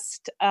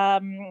last,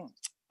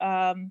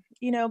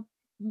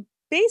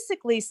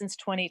 basically since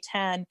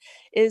 2010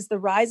 is the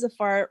rise of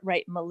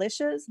far-right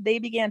militias. They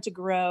began to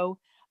grow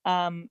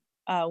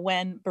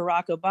when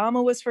Barack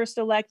Obama was first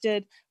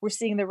elected. We're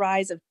seeing the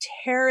rise of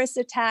terrorist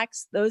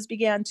attacks. Those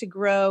began to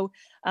grow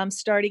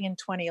starting in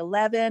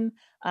 2011.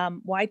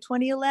 Why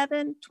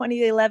 2011?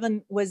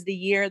 2011 was the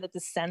year that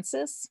the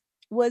census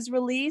was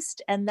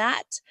released. And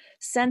that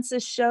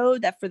census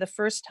showed that for the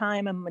first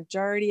time, a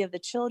majority of the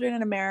children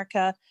in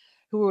America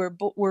who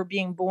were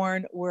being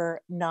born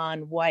were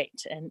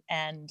non-white,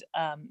 and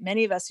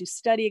many of us who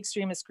study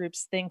extremist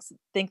groups think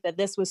that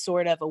this was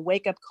sort of a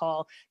wake-up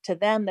call to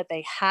them, that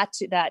they had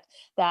to that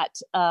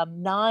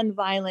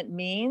non-violent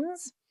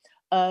means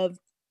of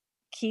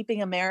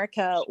keeping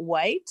America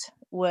white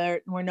were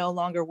no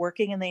longer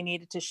working, and they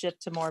needed to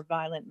shift to more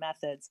violent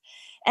methods.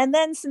 And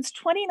then since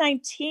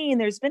 2019,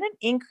 there's been an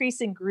increase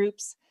in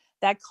groups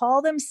that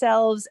call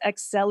themselves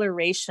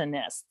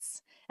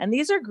accelerationists. And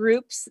these are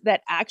groups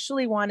that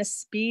actually want to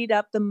speed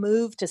up the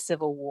move to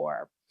civil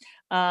war.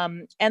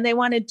 And they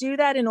want to do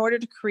that in order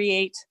to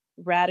create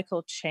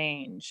radical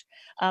change.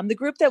 The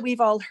group that we've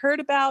all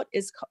heard about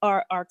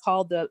are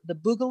called the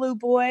Boogaloo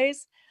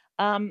Boys.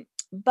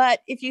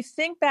 But if you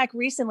think back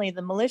recently,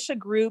 the militia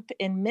group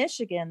in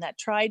Michigan that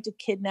tried to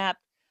kidnap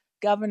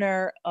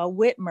Governor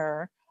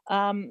Whitmer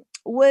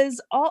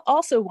was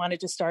also wanted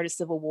to start a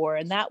civil war,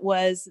 and that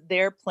was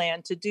their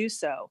plan to do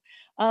so.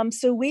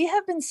 So we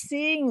have been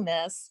seeing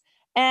this,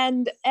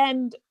 and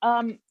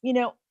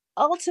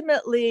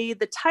ultimately,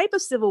 the type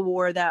of civil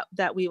war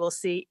that we will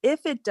see,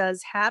 if it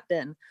does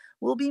happen,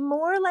 will be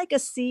more like a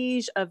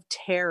siege of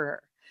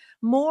terror,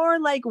 more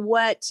like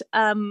what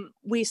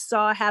we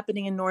saw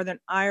happening in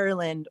Northern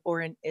Ireland or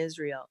in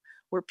Israel,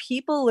 where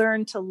people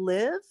learn to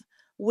live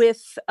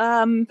with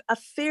a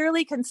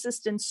fairly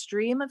consistent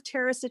stream of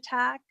terrorist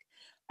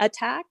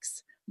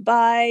attacks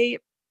by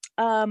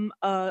a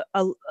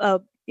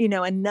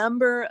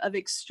number of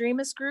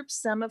extremist groups,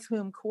 some of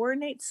whom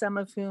coordinate, some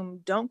of whom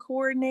don't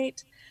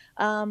coordinate,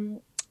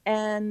 and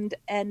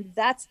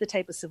that's the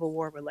type of civil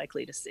war we're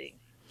likely to see.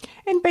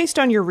 And based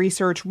on your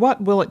research,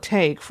 what will it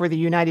take for the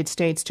United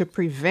States to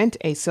prevent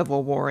a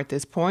civil war at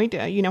this point?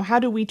 How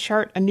do we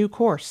chart a new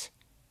course?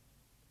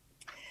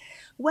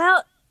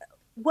 Well,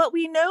 what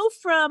we know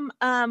from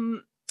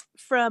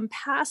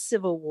past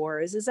civil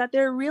wars is that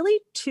there are really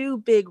two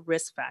big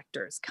risk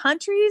factors.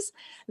 Countries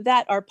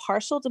that are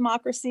partial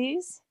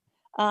democracies,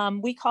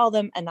 we call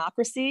them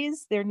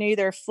anocracies. They're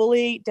neither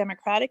fully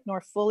democratic nor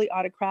fully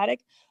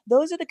autocratic.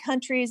 Those are the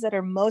countries that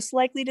are most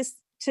likely to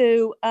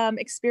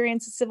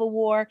experience a civil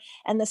war.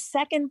 And the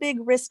second big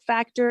risk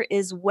factor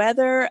is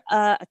whether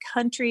a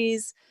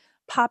country's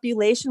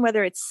population,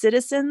 whether its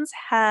citizens,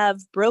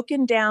 have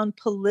broken down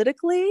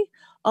politically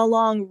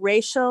along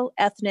racial,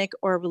 ethnic,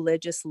 or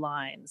religious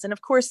lines. And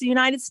of course, the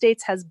United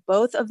States has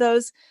both of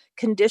those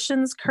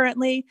conditions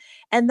currently,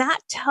 and that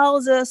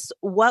tells us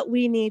what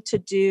we need to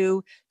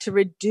do to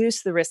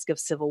reduce the risk of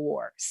civil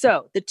war.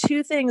 So the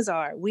two things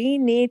are, we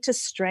need to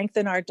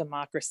strengthen our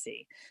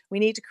democracy. We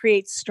need to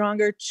create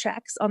stronger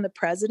checks on the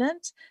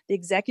president. The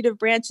executive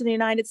branch in the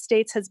United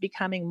States has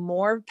becoming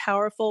more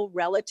powerful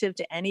relative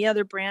to any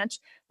other branch.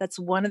 That's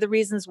one of the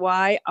reasons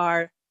why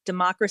our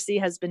democracy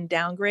has been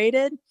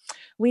downgraded.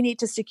 We need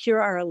to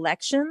secure our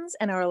elections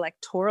and our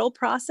electoral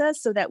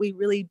process so that we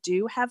really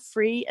do have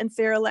free and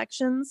fair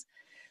elections.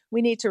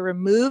 We need to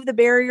remove the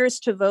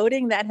barriers to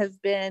voting that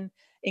have been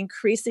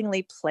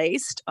increasingly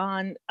placed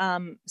on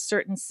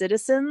certain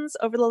citizens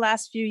over the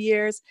last few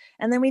years.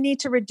 And then we need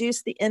to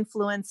reduce the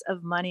influence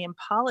of money in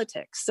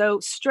politics. So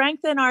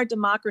strengthen our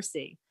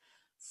democracy.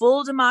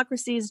 Full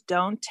democracies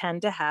don't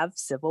tend to have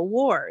civil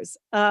wars.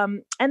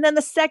 And then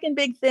the second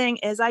big thing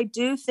is I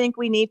do think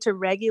we need to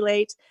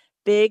regulate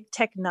big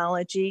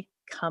technology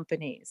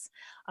companies.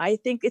 I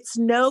think it's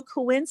no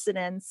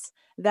coincidence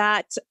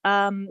that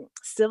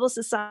civil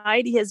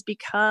society has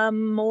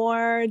become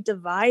more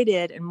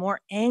divided and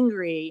more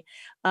angry.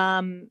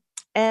 And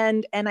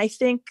I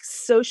think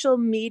social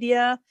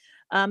media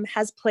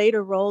has played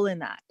a role in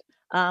that.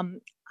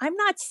 I'm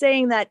not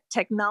saying that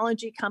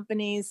technology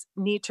companies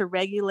need to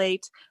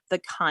regulate the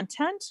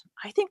content.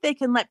 I think they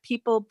can let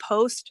people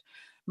post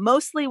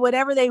mostly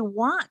whatever they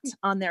want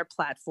on their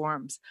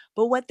platforms.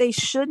 But what they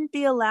shouldn't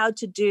be allowed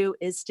to do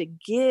is to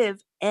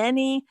give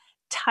any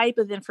type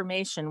of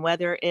information,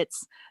 whether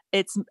it's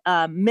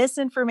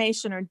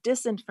misinformation or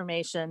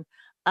disinformation,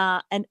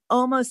 an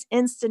almost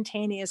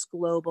instantaneous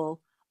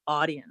global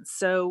audience.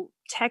 So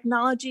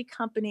technology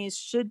companies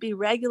should be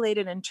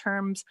regulated in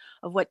terms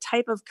of what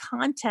type of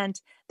content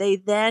they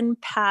then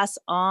pass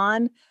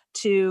on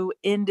to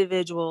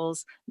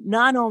individuals,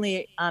 not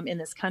only in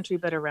this country,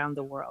 but around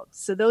the world.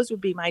 So those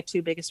would be my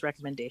two biggest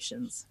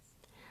recommendations.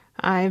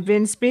 I've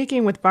been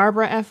speaking with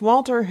Barbara F.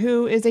 Walter,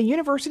 who is a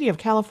University of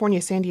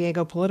California, San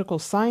Diego political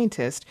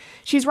scientist.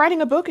 She's writing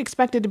a book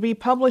expected to be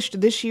published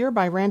this year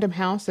by Random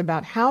House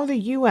about how the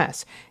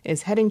U.S.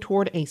 is heading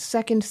toward a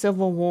second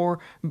civil war.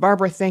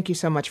 Barbara, thank you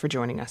so much for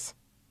joining us.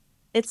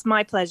 It's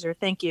my pleasure.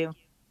 Thank you.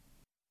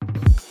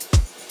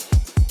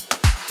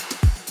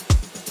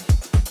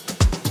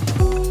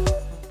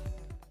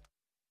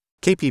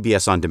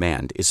 KPBS On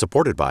Demand is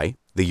supported by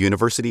the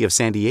University of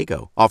San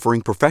Diego,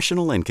 offering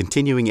professional and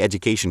continuing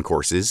education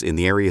courses in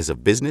the areas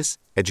of business,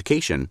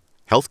 education,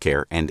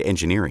 healthcare, and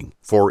engineering.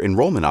 For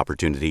enrollment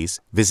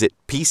opportunities, visit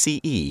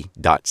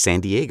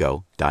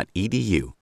pce.sandiego.edu.